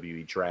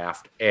WWE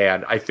draft.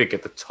 And I think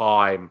at the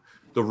time,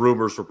 the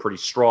rumors were pretty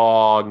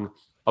strong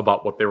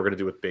about what they were going to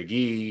do with Big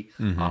E.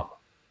 Mm-hmm.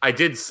 I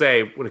did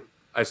say when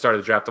I started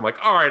the draft, I'm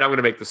like, all right, I'm going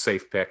to make the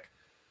safe pick.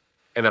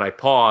 And then I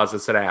paused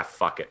and said,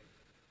 fuck it.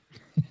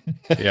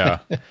 Yeah.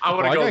 I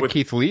want to go with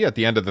Keith Lee at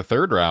the end of the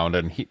 3rd round,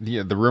 and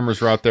the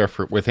rumors were out there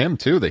with him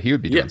too that he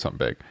would be doing something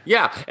big.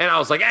 Yeah, and I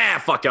was like,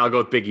 fuck it, I'll go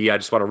with Big E. I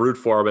just want to root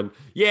for him. And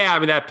I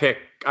mean, that pick,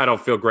 I don't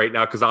feel great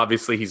now because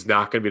obviously he's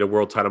not going to be the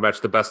world title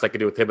match. The best I can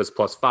do with him is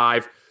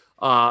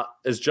 +5.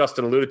 As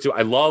Justin alluded to,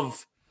 I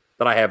love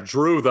that I have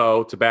Drew,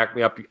 though, to back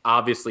me up.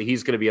 Obviously,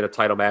 he's going to be in a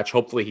title match.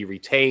 Hopefully he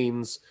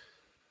retains.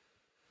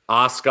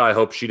 Asuka, I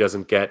hope she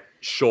doesn't get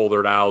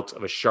shouldered out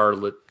of a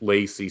Charlotte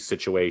Lacey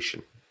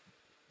situation.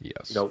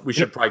 Yes. We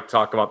should probably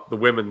talk about the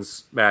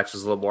women's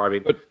matches a little more. I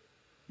mean,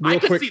 I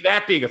could see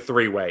that being a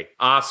 3-way.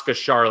 Asuka,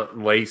 Charlotte,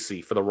 and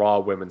Lacey for the Raw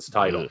women's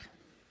title.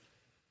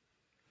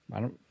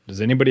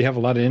 Does anybody have a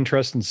lot of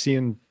interest in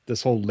seeing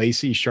this whole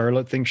Lacey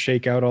Charlotte thing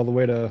shake out all the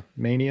way to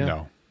Mania?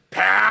 No.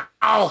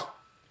 Pal!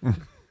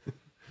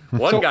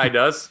 One guy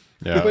does.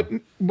 Yeah.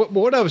 But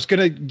what I was going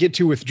to get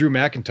to with Drew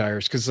McIntyre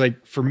is because,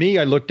 like, for me,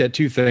 I looked at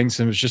 2 things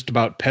and it was just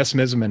about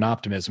pessimism and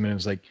optimism. And it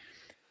was like,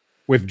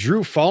 with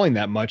Drew falling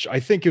that much, I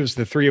think it was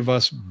the 3 of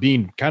us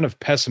being kind of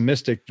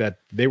pessimistic that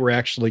they were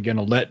actually going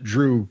to let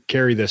Drew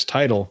carry this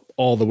title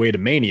all the way to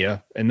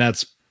Mania. And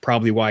that's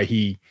probably why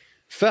he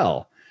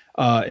fell.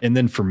 And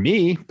then for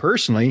me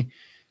personally,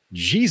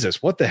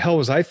 Jesus, what the hell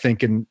was I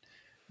thinking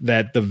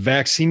that the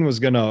vaccine was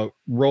going to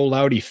roll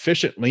out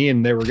efficiently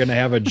and they were going to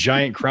have a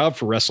giant crowd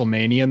for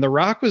WrestleMania and The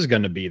Rock was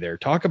going to be there?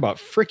 Talk about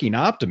freaking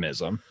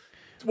optimism.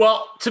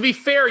 Well, to be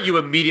fair, you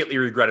immediately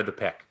regretted the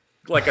pick.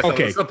 Like I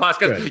said, the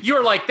podcast, you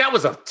were like, that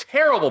was a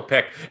terrible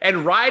pick.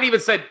 And Ryan even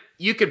said,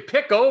 you could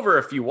pick over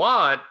if you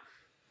want.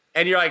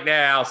 And you're like, nah,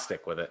 I'll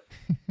stick with it.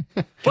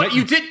 But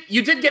you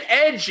did get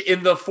Edge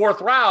in the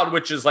 4th round,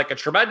 which is like a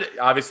tremendous,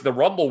 obviously the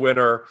Rumble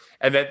winner,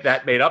 and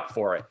that made up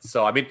for it.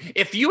 So, I mean,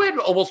 if you had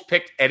almost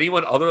picked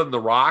anyone other than The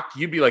Rock,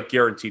 you'd be like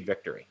guaranteed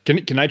victory.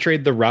 Can I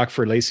trade The Rock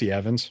for Lacey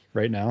Evans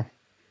right now?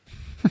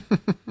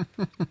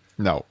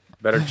 No.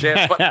 Better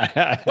chance.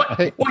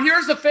 But well,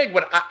 here's the thing.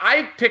 When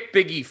I picked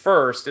Big E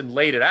first and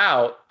laid it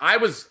out, I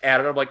was at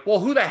it. I'm like, well,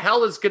 who the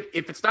hell is good?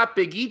 If it's not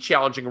Big E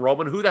challenging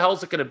Roman, who the hell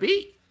is it going to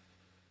be?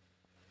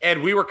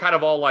 And we were kind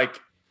of all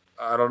like,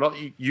 I don't know.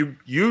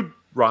 You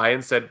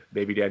Ryan said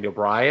maybe Daniel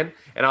Bryan,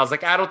 and I was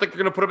like, I don't think they're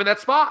going to put him in that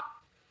spot.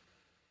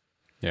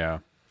 Yeah.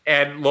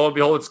 And lo and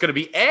behold, it's going to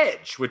be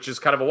Edge, which is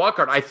kind of a wild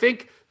card. I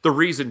think the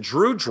reason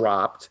Drew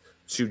dropped,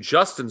 to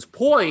Justin's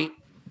point,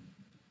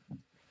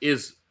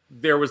 is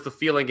there was the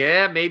feeling,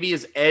 maybe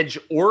is Edge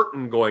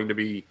Orton going to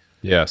be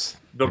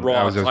the Raw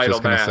I was title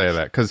just going to match? say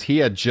that because he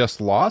had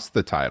just lost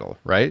the title,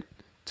 right?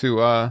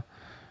 To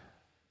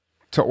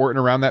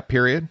Orton around that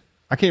period.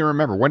 I can't even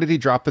remember. When did he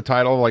drop the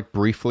title, like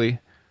briefly?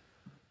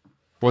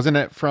 Wasn't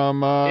it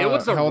from It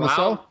was Hell in a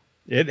Cell?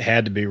 It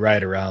had to be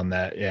right around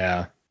that.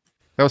 Yeah.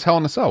 That was Hell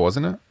in a Cell,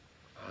 wasn't it?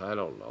 I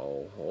don't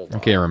know. Hold I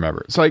on. can't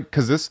remember. It's like,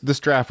 because this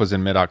draft was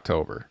in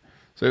mid-October.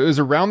 So it was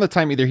around the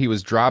time either he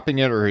was dropping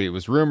it or he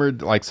was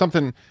rumored, like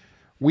something.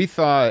 We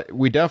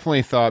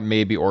definitely thought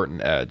maybe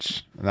Orton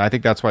Edge. And I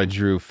think that's why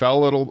Drew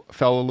fell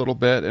a little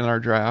bit in our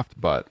draft.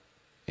 But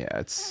yeah,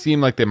 it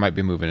seemed like they might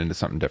be moving into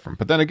something different.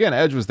 But then again,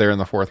 Edge was there in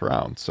the 4th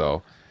round.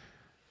 So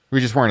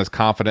we just weren't as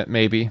confident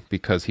maybe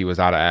because he was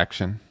out of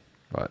action.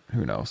 But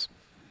who knows?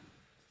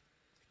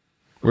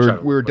 We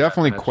were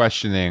definitely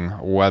questioning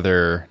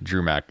whether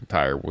Drew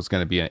McIntyre was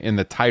going to be in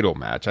the title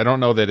match. I don't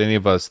know that any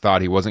of us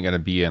thought he wasn't going to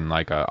be in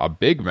like a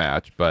big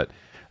match, but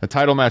the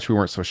title match, we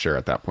weren't so sure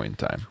at that point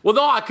in time. Well,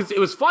 no, because it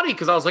was funny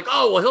because I was like,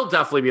 oh, well, he'll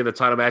definitely be in the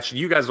title match. And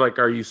you guys were like,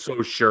 are you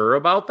so sure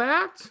about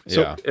that?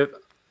 Yeah.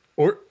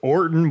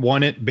 Orton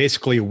won it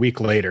basically a week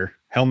later.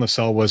 Hell in a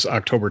Cell was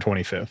October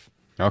 25th.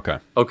 Okay.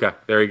 Okay,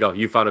 there you go.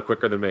 You found it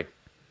quicker than me.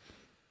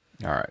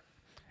 All right.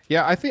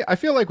 Yeah, I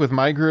feel like with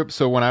my group,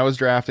 so when I was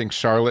drafting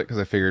Charlotte, because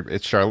I figured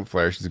it's Charlotte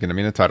Flair, she's going to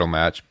be in a title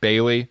match.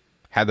 Bayley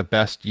had the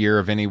best year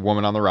of any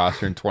woman on the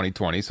roster in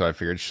 2020, so I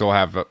figured she'll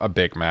have a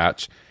big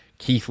match.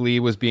 Keith Lee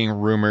was being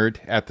rumored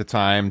at the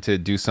time to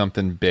do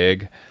something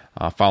big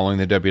following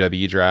the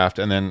WWE draft,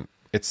 and then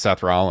it's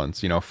Seth Rollins.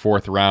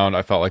 4th round,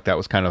 I felt like that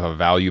was kind of a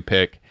value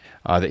pick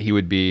that he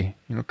would be,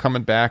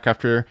 coming back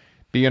after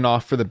being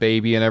off for the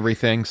baby and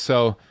everything.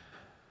 So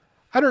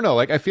I don't know.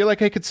 Like, I feel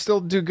like I could still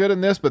do good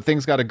in this, but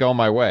things got to go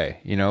my way.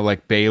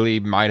 Like Bayley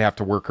might have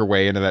to work her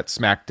way into that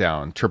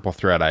SmackDown triple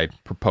threat I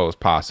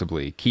proposed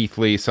possibly. Keith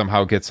Lee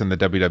somehow gets in the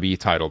WWE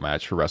title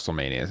match for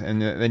WrestleMania.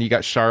 And then you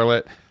got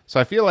Charlotte. So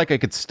I feel like I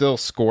could still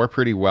score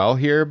pretty well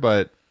here,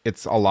 but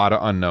it's a lot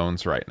of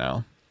unknowns right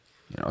now.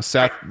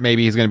 Seth,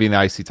 maybe he's going to be in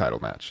the IC title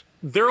match.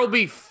 There will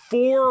be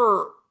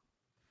 4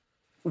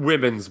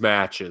 women's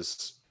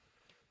matches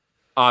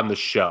on the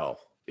show,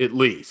 at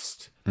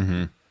least.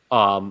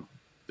 Mm-hmm.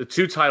 The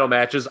 2 title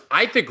matches.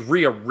 I think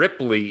Rhea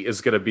Ripley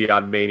is going to be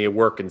on Mania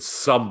working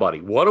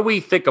somebody. What do we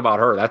think about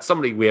her? That's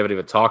somebody we haven't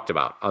even talked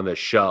about on this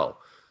show.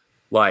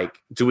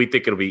 Like, do we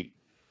think it'll be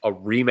a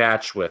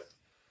rematch with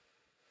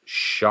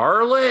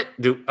Charlotte?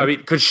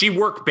 Could she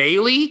work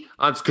Bayley?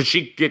 Could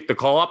she get the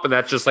call up and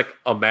that's just like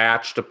a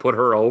match to put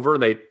her over?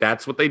 And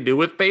that's what they do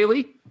with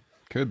Bayley?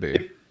 Could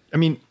be.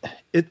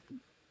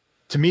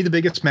 To me, the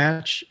biggest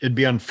match, it'd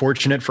be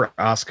unfortunate for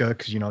Asuka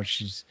because,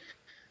 she's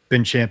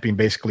been champion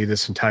basically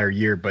this entire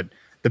year, but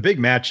the big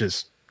match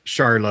is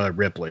Charlotte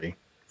Ripley,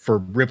 for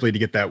Ripley to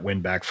get that win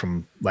back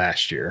from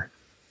last year.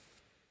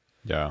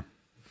 Yeah.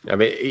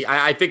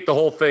 I think the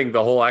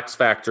whole X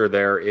factor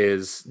there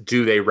is,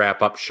 do they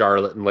wrap up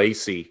Charlotte and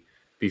Lacey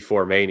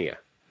before Mania?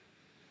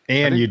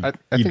 And you'd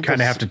kind of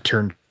have to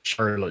turn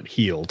Charlotte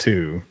heel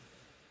too.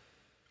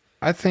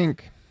 I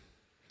think.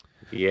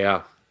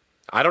 Yeah.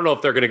 I don't know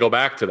if they're going to go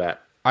back to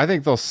that. I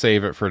think they'll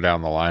save it for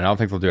down the line. I don't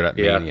think they'll do it at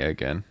Mania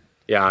again.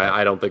 Yeah,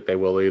 I don't think they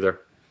will either.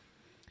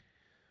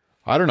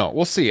 I don't know.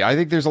 We'll see. I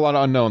think there's a lot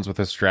of unknowns with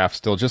this draft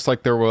still, just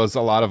like there was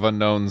a lot of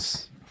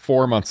unknowns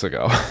 4 months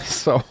ago.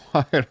 So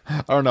I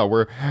don't know.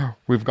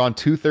 We've gone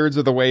 2/3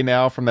 of the way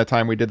now from that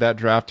time we did that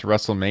draft to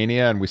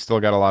WrestleMania, and we still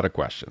got a lot of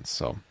questions.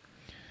 So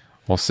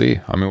we'll see.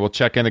 We'll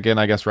check in again,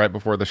 I guess, right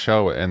before the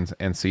show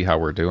and see how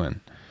we're doing.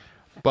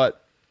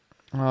 But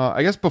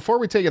I guess before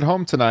we take it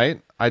home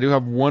tonight, I do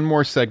have one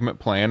more segment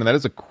planned, and that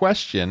is a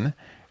question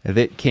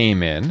that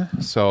came in.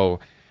 So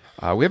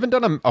we haven't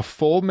done a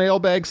full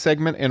mailbag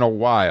segment in a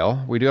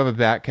while. We do have a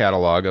back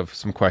catalog of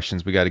some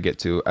questions we got to get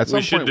to.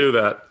 We should do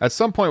that. At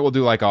some point, we'll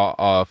do like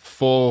a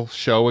full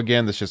show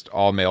again that's just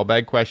all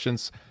mailbag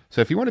questions.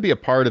 So if you want to be a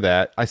part of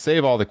that, I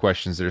save all the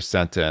questions that are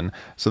sent in.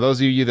 So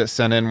those of you that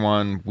sent in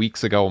one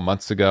weeks ago,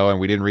 months ago, and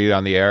we didn't read it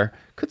on the air,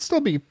 could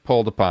still be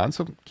pulled upon.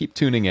 So keep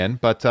tuning in.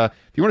 But if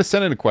you want to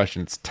send in a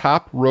question, it's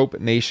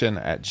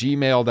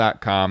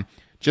topropenation@gmail.com.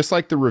 Just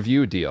like the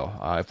review deal.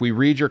 If we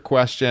read your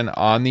question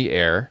on the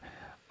air,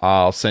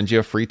 I'll send you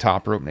a free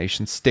Top Rope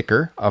Nation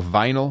sticker, a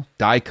vinyl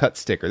die-cut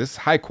sticker. This is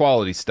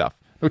high-quality stuff.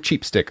 No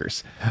cheap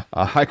stickers.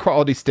 A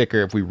high-quality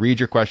sticker if we read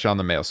your question on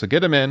the mail. So get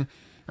them in,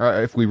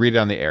 or if we read it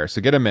on the air.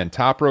 So get them in,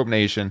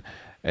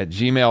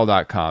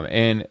 topropenation@gmail.com.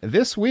 And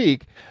this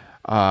week,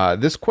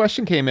 this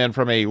question came in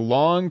from a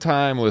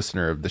long-time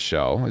listener of the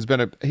show. He's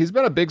been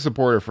a big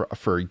supporter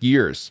for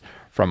years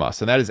from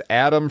us, and that is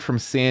Adam from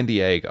San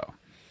Diego.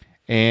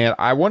 And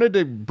I wanted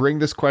to bring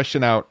this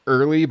question out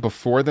early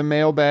before the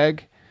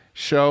mailbag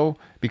show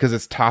because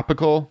it's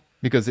topical,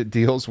 because it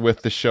deals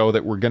with the show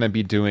that we're going to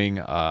be doing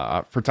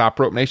for Top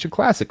Rope Nation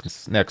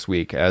Classics next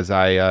week, as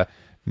I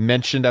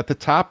mentioned at the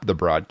top of the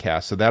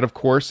broadcast. So that, of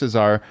course, is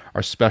our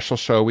special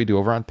show we do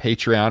over on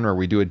Patreon, where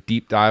we do a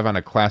deep dive on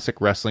a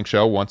classic wrestling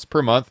show once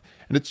per month.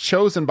 And it's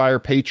chosen by our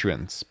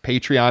patrons.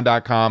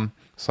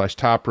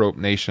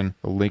 Patreon.com/TopRopeNation.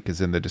 The link is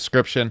in the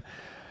description.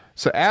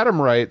 So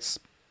Adam writes,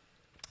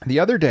 the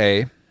other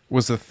day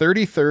was the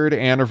 33rd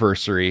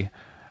anniversary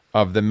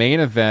of the main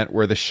event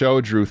where the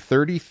show drew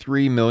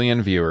 33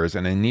 million viewers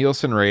and a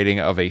Nielsen rating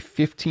of a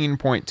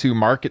 15.2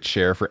 market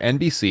share for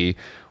NBC,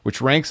 which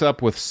ranks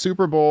up with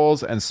Super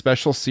Bowls and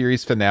special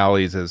series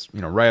finales as,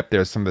 right up there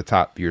as some of the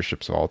top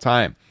viewerships of all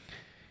time.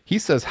 He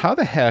says, how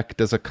the heck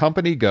does a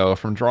company go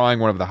from drawing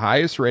one of the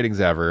highest ratings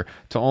ever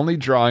to only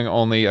drawing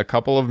only a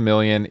couple of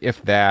million,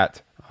 if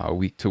that,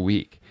 week to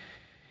week?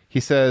 He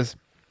says,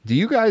 do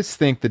you guys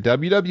think the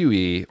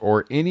WWE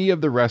or any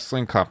of the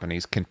wrestling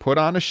companies can put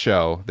on a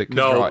show that can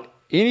draw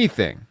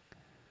anything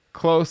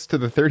close to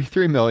the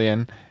 33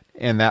 million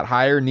and that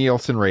higher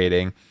Nielsen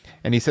rating?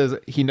 And he says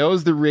he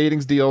knows the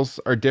ratings deals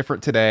are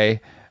different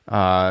today.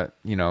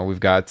 We've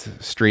got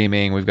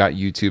streaming, we've got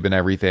YouTube and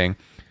everything.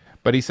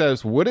 But he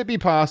says, would it be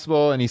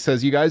possible? And he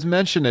says, you guys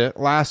mentioned it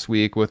last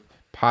week with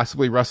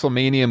possibly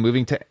WrestleMania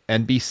moving to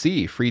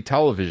NBC, free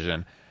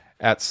television,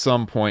 at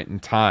some point in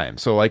time.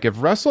 So, like, if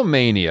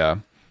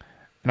WrestleMania...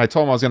 And I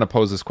told him I was going to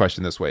pose this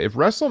question this way. If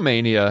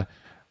WrestleMania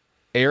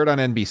aired on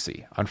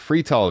NBC, on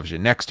free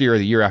television, next year or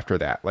the year after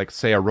that, like,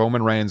 say, a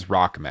Roman Reigns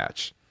Rock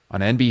match on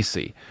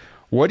NBC,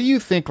 what do you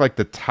think, like,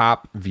 the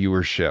top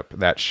viewership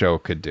that show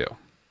could do?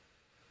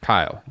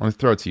 Kyle, let me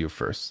throw it to you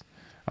first.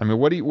 I mean,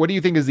 what do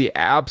you think is the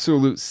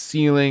absolute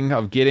ceiling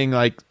of getting,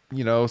 like,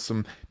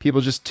 some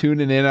people just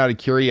tuning in out of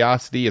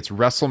curiosity? It's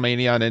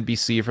WrestleMania on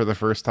NBC for the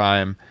first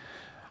time.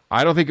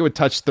 I don't think it would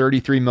touch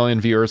 33 million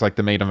viewers like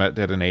the main event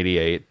did in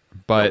 '88,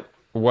 but...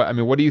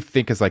 What do you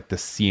think is like the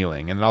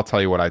ceiling? And I'll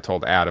tell you what I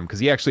told Adam, because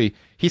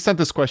he sent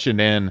this question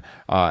in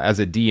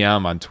as a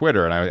DM on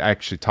Twitter, and I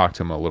actually talked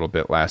to him a little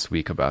bit last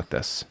week about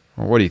this.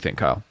 What do you think,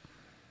 Kyle?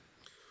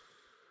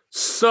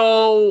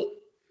 So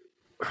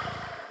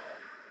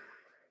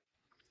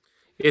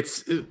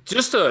it's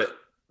just to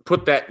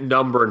put that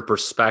number in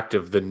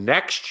perspective. The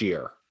next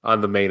year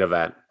on the main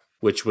event,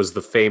 which was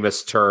the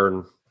famous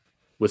turn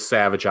with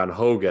Savage on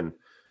Hogan,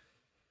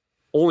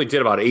 only did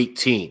about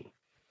 18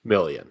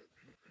 million.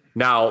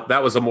 Now,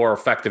 that was a more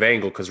effective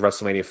angle because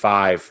WrestleMania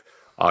 5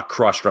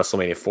 crushed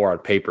WrestleMania 4 on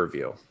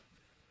pay-per-view.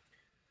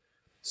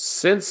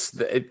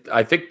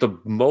 I think the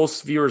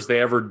most viewers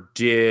they ever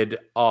did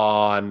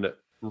on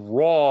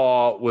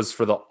Raw was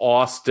for the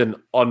Austin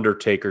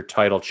Undertaker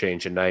title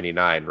change in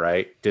 99,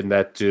 right? Didn't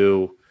that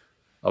do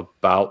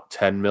about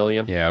 10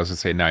 million? Yeah, I was going to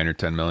say 9 or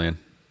 10 million.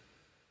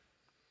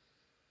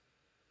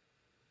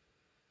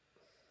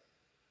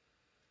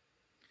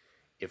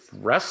 If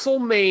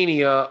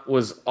WrestleMania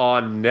was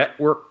on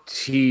network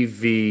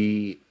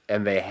TV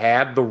and they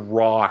had The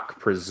Rock,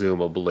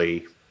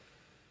 presumably,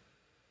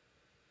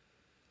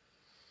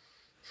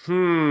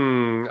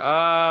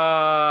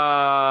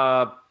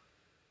 I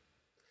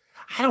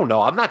don't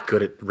know. I'm not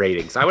good at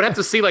ratings. I would have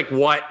to see like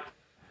what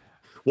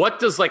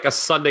does like a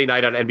Sunday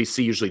night on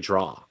NBC usually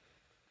draw?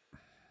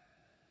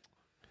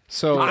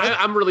 So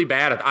I'm really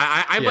bad at.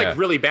 I'm like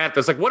really bad at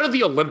this. Like, what are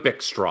the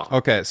Olympics draw?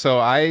 Okay, so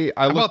I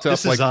looked up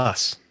This Is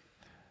Us.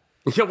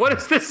 Yeah, what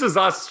is This Is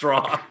Us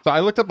draw? So I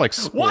looked up like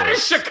sports. What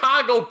is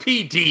Chicago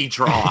PD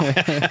draw?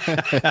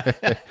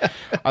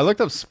 I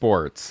looked up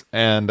sports,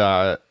 and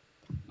I'll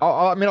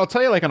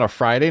tell you, like on a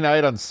Friday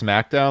night on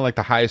SmackDown, like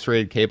the highest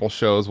rated cable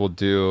shows will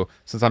do,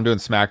 since I'm doing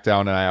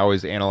SmackDown and I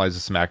always analyze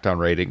the SmackDown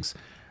ratings.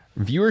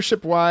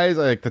 Viewership wise,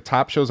 like the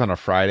top shows on a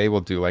Friday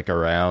will do like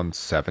around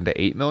 7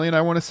 to 8 million,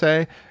 I want to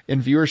say,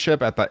 in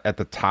viewership at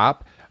the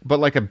top. But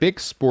like a big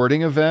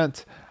sporting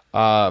event,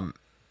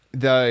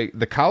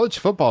 the college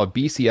football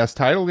BCS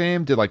title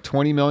game did like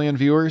 20 million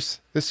viewers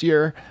this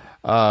year.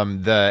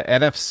 The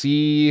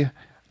NFC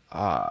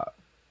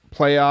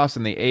playoffs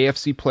and the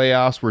AFC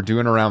playoffs were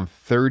doing around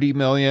 30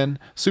 million.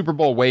 Super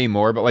Bowl way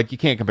more, but like you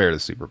can't compare to the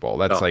Super Bowl.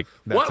 That's a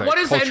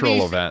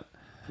cultural event.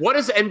 What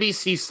does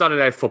NBC Sunday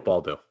Night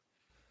Football do?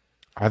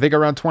 I think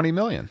around 20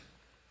 million.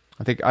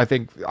 I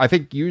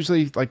think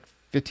usually like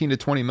 15 to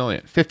 20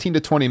 million. 15 to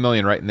 20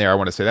 million right in there, I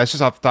want to say. That's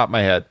just off the top of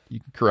my head.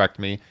 You can correct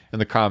me in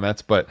the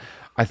comments, but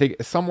I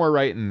think somewhere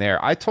right in there.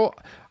 I told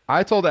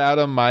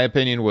Adam my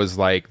opinion was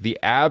like the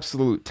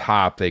absolute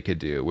top they could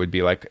do would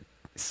be like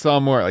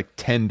somewhere like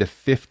 10 to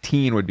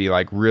 15 would be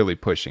like really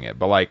pushing it,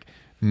 but like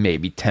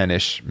maybe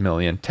 10-ish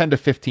million. 10 to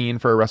 15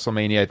 for a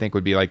WrestleMania I think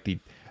would be like the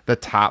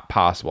top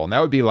possible. And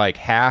that would be like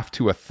half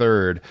to a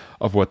third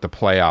of what the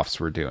playoffs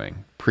were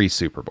doing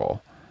pre-Super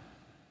Bowl.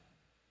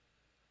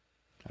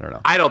 I don't know.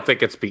 I don't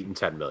think it's beaten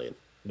 10 million.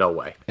 No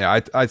way. Yeah,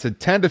 I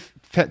said 10 to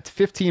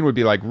 15 would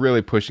be like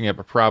really pushing it,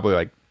 but probably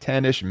like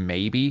 10-ish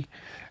maybe.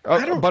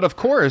 But of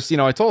course,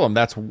 I told him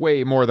that's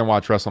way more than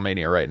watch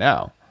WrestleMania right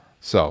now.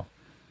 So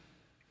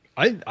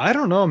I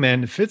don't know,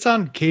 man. If it's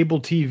on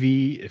cable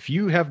TV, if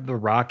you have The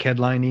Rock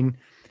headlining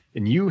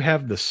and you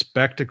have the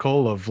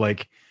spectacle of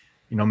like,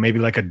 maybe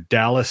like a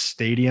Dallas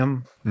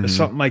stadium or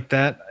something like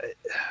that,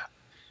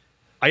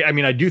 I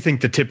mean, I do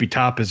think the tippy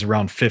top is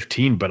around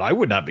 15, but I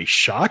would not be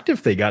shocked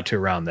if they got to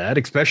around that,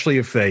 especially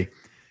if they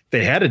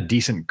had a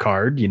decent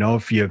card. You know,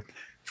 if you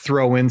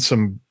throw in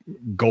some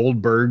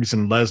Goldbergs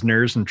and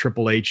Lesnar's and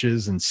Triple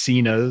H's and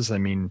Cena's, I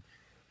mean,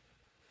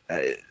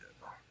 I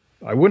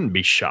wouldn't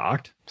be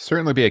shocked.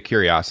 Certainly be a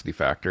curiosity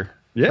factor.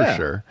 Yeah. For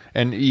sure.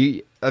 And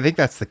I think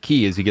that's the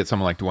key is you get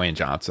someone like Dwayne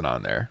Johnson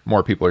on there.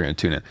 More people are going to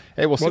tune in.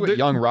 Hey, we'll see what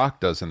Young Rock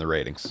does in the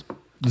ratings.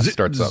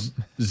 Starts up.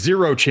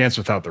 Zero chance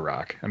without The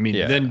Rock. I mean,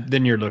 Yeah.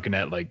 then you're looking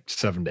at like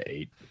 7 to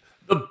 8.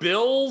 The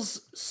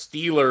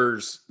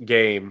Bills-Steelers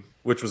game,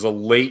 which was a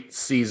late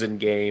season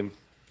game,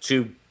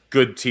 two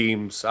good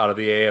teams out of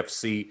the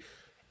AFC,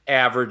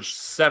 averaged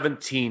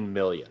 17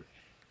 million.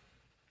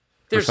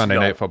 For Sunday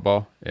Night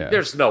Football? Yeah.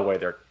 There's no way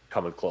they're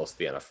coming close to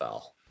the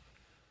NFL.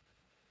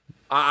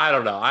 I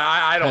don't know.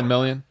 I don't. 10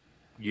 million?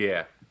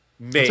 Yeah.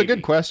 Maybe. It's a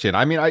good question.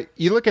 I mean,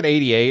 you look at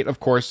 88, of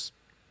course,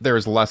 there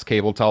was less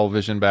cable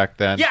television back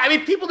then. Yeah, I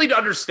mean, people need to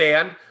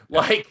understand,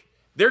 like,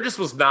 there just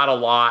was not a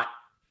lot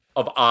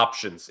of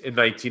options in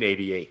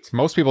 1988.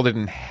 Most people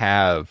didn't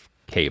have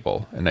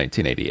cable in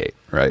 1988,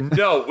 right?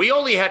 No, we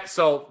only had,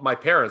 so my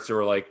parents, who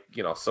were like,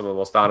 you know, some of the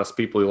most honest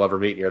people you'll ever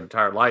meet in your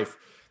entire life,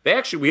 we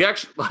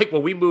actually, like,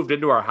 when we moved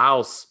into our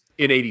house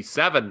in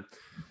 87,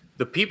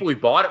 the people we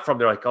bought it from,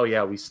 they're like, oh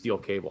yeah, we steal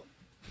cable.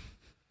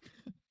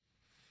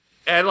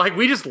 And like,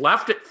 we just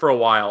left it for a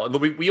while. And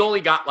we only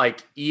got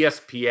like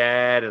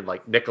ESPN and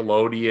like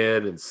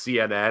Nickelodeon and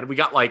CNN. We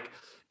got like,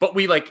 but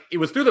we like, it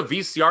was through the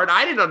VCR and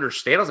I didn't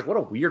understand. I was like, what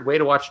a weird way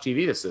to watch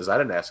TV this is. I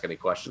didn't ask any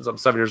questions. I'm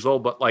 7 years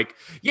old, but like,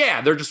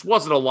 yeah, there just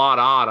wasn't a lot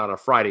on a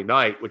Friday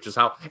night, which is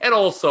how, and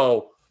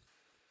also,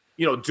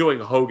 you know, doing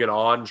Hogan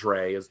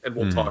Andre, and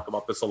we'll talk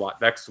about this a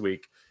lot next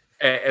week,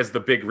 as the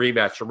big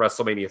rematch from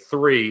WrestleMania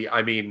 3.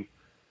 I mean,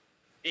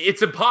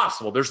 it's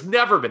impossible. There's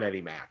never been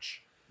any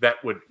match that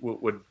would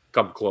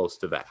come close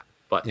to that.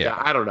 But yeah,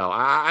 I don't know.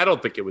 I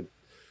don't think it would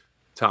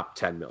top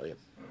 10 million.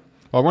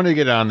 Well, I wanted to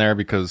get it on there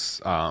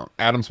because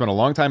Adam's been a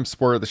long-time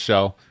supporter of the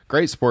show,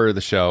 great supporter of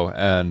the show,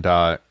 and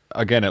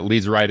again, it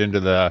leads right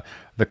into the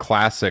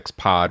classics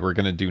pod we're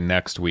going to do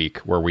next week,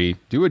 where we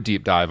do a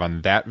deep dive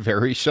on that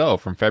very show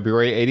from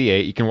February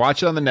 '88. You can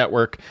watch it on the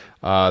network.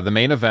 The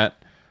main event,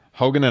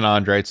 Hogan and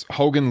Andre. It's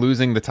Hogan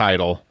losing the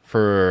title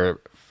for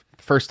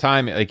first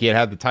time. Like, he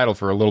had the title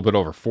for a little bit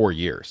over 4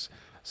 years.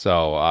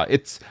 So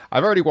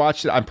I've already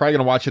watched it. I'm probably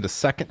going to watch it a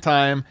second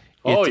time.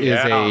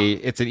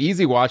 It's an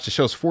easy watch. The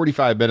show's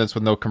 45 minutes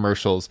with no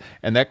commercials,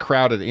 and that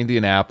crowd at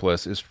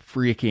Indianapolis is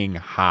freaking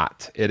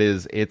hot.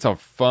 It's a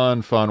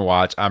fun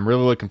watch. I'm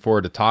really looking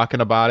forward to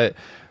talking about it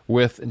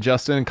with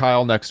Justin and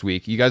Kyle next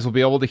week. You guys will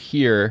be able to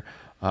hear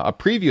a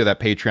preview of that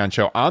Patreon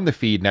show on the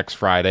feed next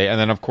Friday, and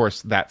then of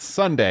course that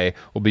Sunday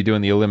we'll be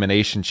doing the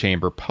Elimination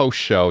Chamber post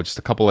show just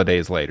a couple of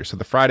days later. So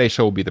the Friday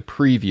show will be the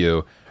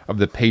preview of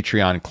the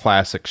Patreon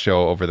Classic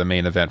show over the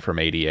main event from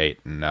 '88.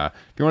 And if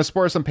you want to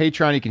support us on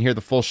Patreon, you can hear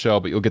the full show,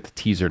 but you'll get the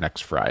teaser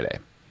next Friday.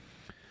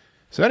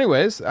 So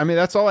anyways, I mean,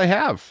 that's all I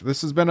have.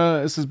 This has been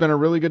a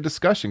really good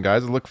discussion,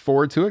 guys. I look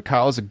forward to it.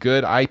 Kyle's a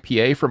good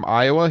IPA from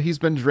Iowa he's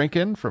been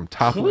drinking from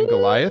Toppling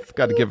Goliath.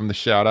 Got to give him the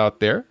shout out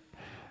there.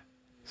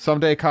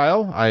 Someday,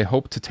 Kyle, I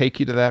hope to take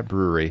you to that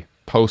brewery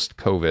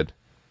post-COVID.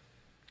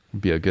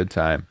 It'd be a good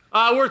time.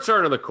 We're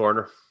turning the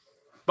corner.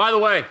 By the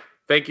way,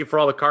 thank you for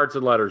all the cards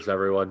and letters,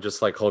 everyone.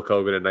 Just like Hulk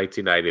Hogan in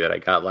 1990 that I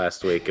got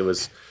last week. It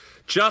was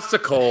just a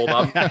cold.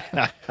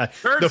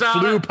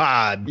 Flu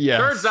pod. Yes.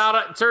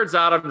 Turns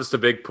out I'm just a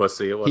big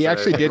pussy. It wasn't he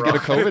actually did wrong. get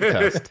a COVID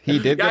test. He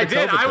did. Yeah, get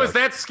a I did. COVID I was test.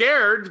 that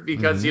scared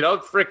because you know,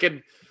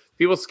 freaking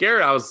people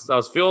scared. I was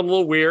feeling a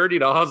little weird. You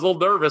know, I was a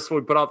little nervous when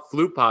we put out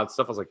flu pod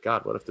stuff. I was like,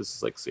 God, what if this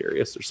is like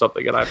serious or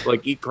something? And I have to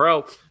like eat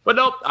crow. But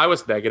nope, I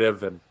was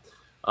negative and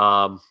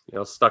you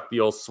know, stuck the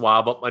old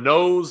swab up my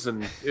nose,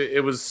 and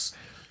it was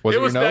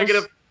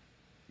negative.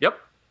 Yep.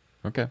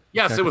 Okay.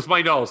 Yes, okay. It was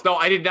my nose. No,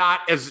 I did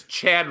not, as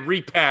Chad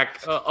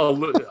Repack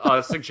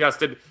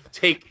suggested,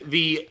 take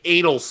the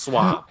anal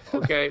swab.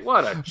 Okay,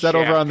 what a Is that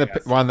over on the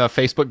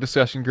Facebook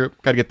discussion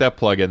group? Got to get that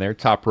plug in there.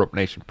 Top Rope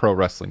Nation Pro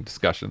Wrestling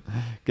discussion.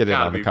 Get in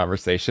on the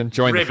conversation.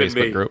 Join the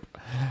Facebook group.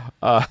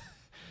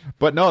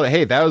 But no,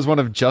 hey, that was one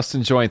of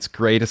Justin Joint's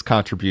greatest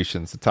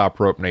contributions to Top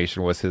Rope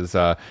Nation, was his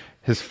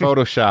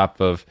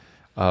Photoshop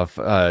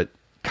of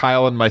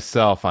Kyle and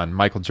myself on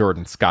Michael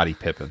Jordan, Scottie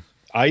Pippen.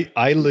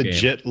 I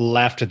legit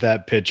laughed at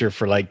that picture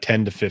for like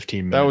 10 to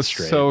 15 minutes. That was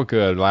straight. so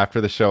good. After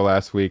the show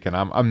last week, and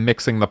I'm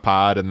mixing the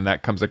pod, and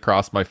that comes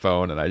across my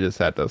phone, and I just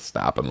had to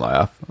stop and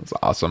laugh. It was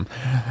awesome.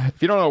 If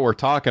you don't know what we're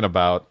talking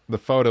about, the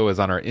photo is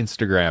on our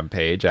Instagram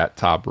page at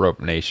Top Rope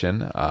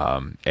Nation,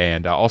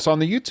 and also on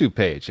the YouTube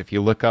page. If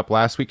you look up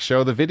last week's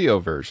show, the video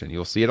version,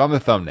 you'll see it on the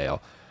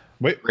thumbnail.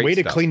 Way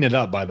to clean it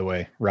up, by the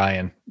way,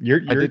 Ryan. I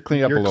did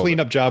clean up a your little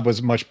cleanup bit. job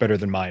was much better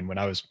than mine when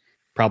I was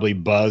probably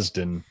buzzed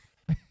and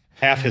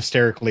half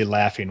hysterically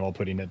laughing while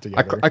putting it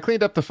together. I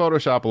cleaned up the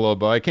Photoshop a little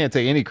bit. I can't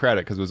take any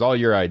credit because it was all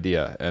your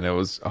idea, and it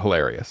was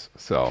hilarious.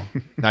 So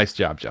nice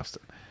job,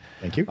 Justin.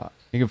 Thank you.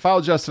 You can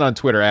follow Justin on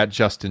Twitter at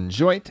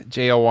JustinJoint,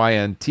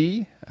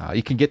 JOINT.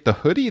 You can get the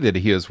hoodie that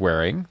he is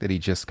wearing that he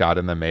just got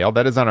in the mail.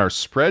 That is on our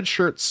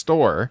Spreadshirt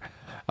store.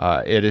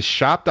 It is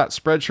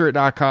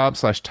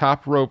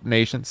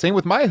shop.spreadshirt.com/TopRopeNation. Same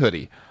with my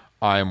hoodie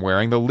I am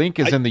wearing. The link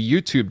is in the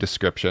YouTube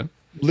description.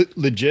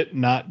 Legit,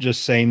 not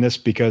just saying this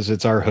because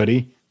it's our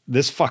hoodie.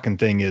 This fucking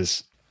thing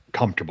is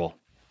comfortable.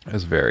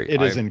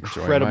 It is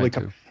incredibly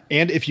comfortable.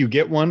 And if you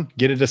get one,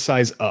 get it a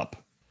size up.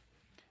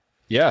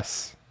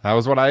 Yes, that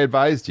was what I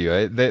advised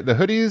you. The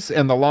hoodies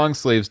and the long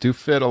sleeves do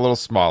fit a little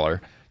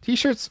smaller.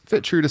 T-shirts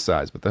fit true to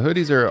size, but the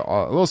hoodies are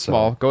a little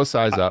small. Go a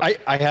size up.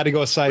 I had to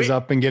go a size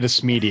up and get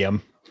a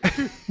medium.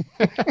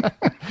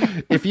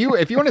 If you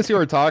want to see what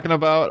we're talking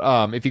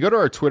about, if you go to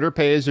our Twitter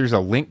page, there's a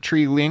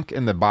Linktree link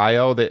in the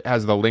bio that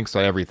has the links to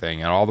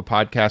everything and all the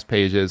podcast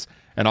pages,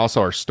 and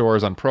also our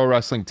stores on Pro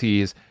Wrestling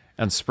Tees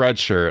and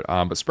Spreadshirt.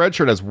 But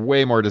Spreadshirt has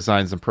way more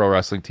designs than Pro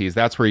Wrestling Tees.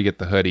 That's where you get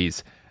the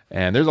hoodies,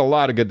 and there's a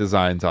lot of good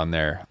designs on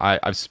there.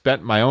 I've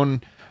spent my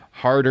own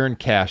hard-earned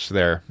cash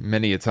there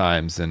many a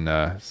times, and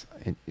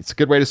it's a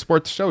good way to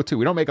support the show too.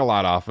 We don't make a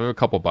lot off of it, a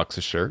couple bucks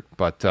a shirt,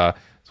 but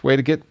it's a way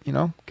to get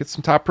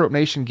some Top Rope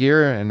Nation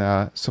gear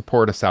and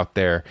support us out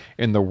there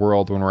in the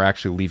world when we're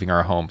actually leaving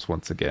our homes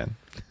once again.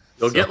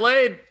 You'll get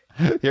laid.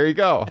 There you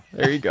go.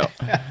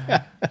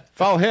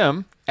 Follow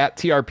him at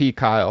TRP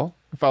Kyle.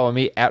 Follow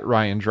me at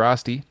Ryan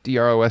Droste,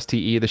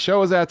 DROSTE. The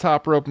show is at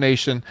Top Rope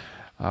Nation.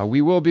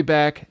 We will be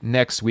back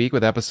next week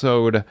with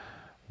episode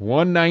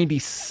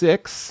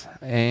 196,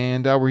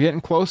 and we're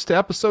getting close to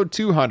episode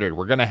 200.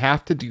 We're gonna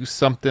have to do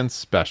something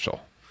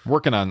special. I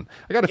got a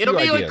few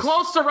ideas. It'll be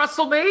close to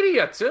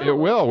WrestleMania too. It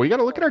will. We got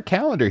to look at our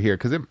calendar here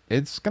because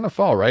it's gonna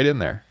fall right in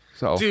there.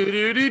 So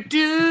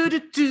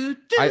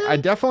I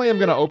definitely am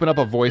gonna open up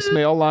a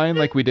voicemail line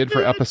like we did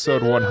for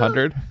episode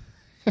 100.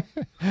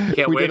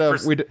 We did a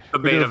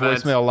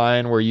voicemail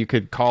line where you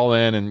could call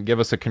in and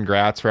give us a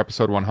congrats for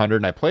episode 100,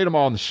 and I played them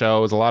all on the show.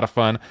 It was a lot of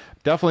fun.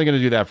 Definitely going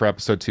to do that for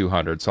episode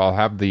 200. So I'll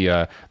have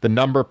the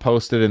number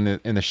posted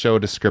in the show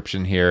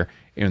description here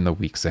in the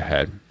weeks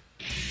ahead.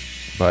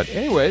 But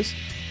anyways,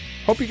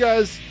 hope you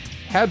guys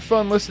had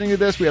fun listening to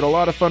this. We had a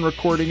lot of fun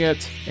recording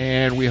it,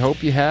 and we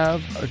hope you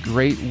have a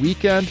great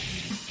weekend.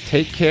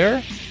 Take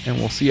care, and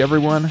we'll see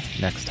everyone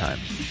next time.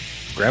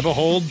 Grab a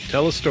hold,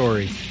 tell a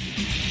story.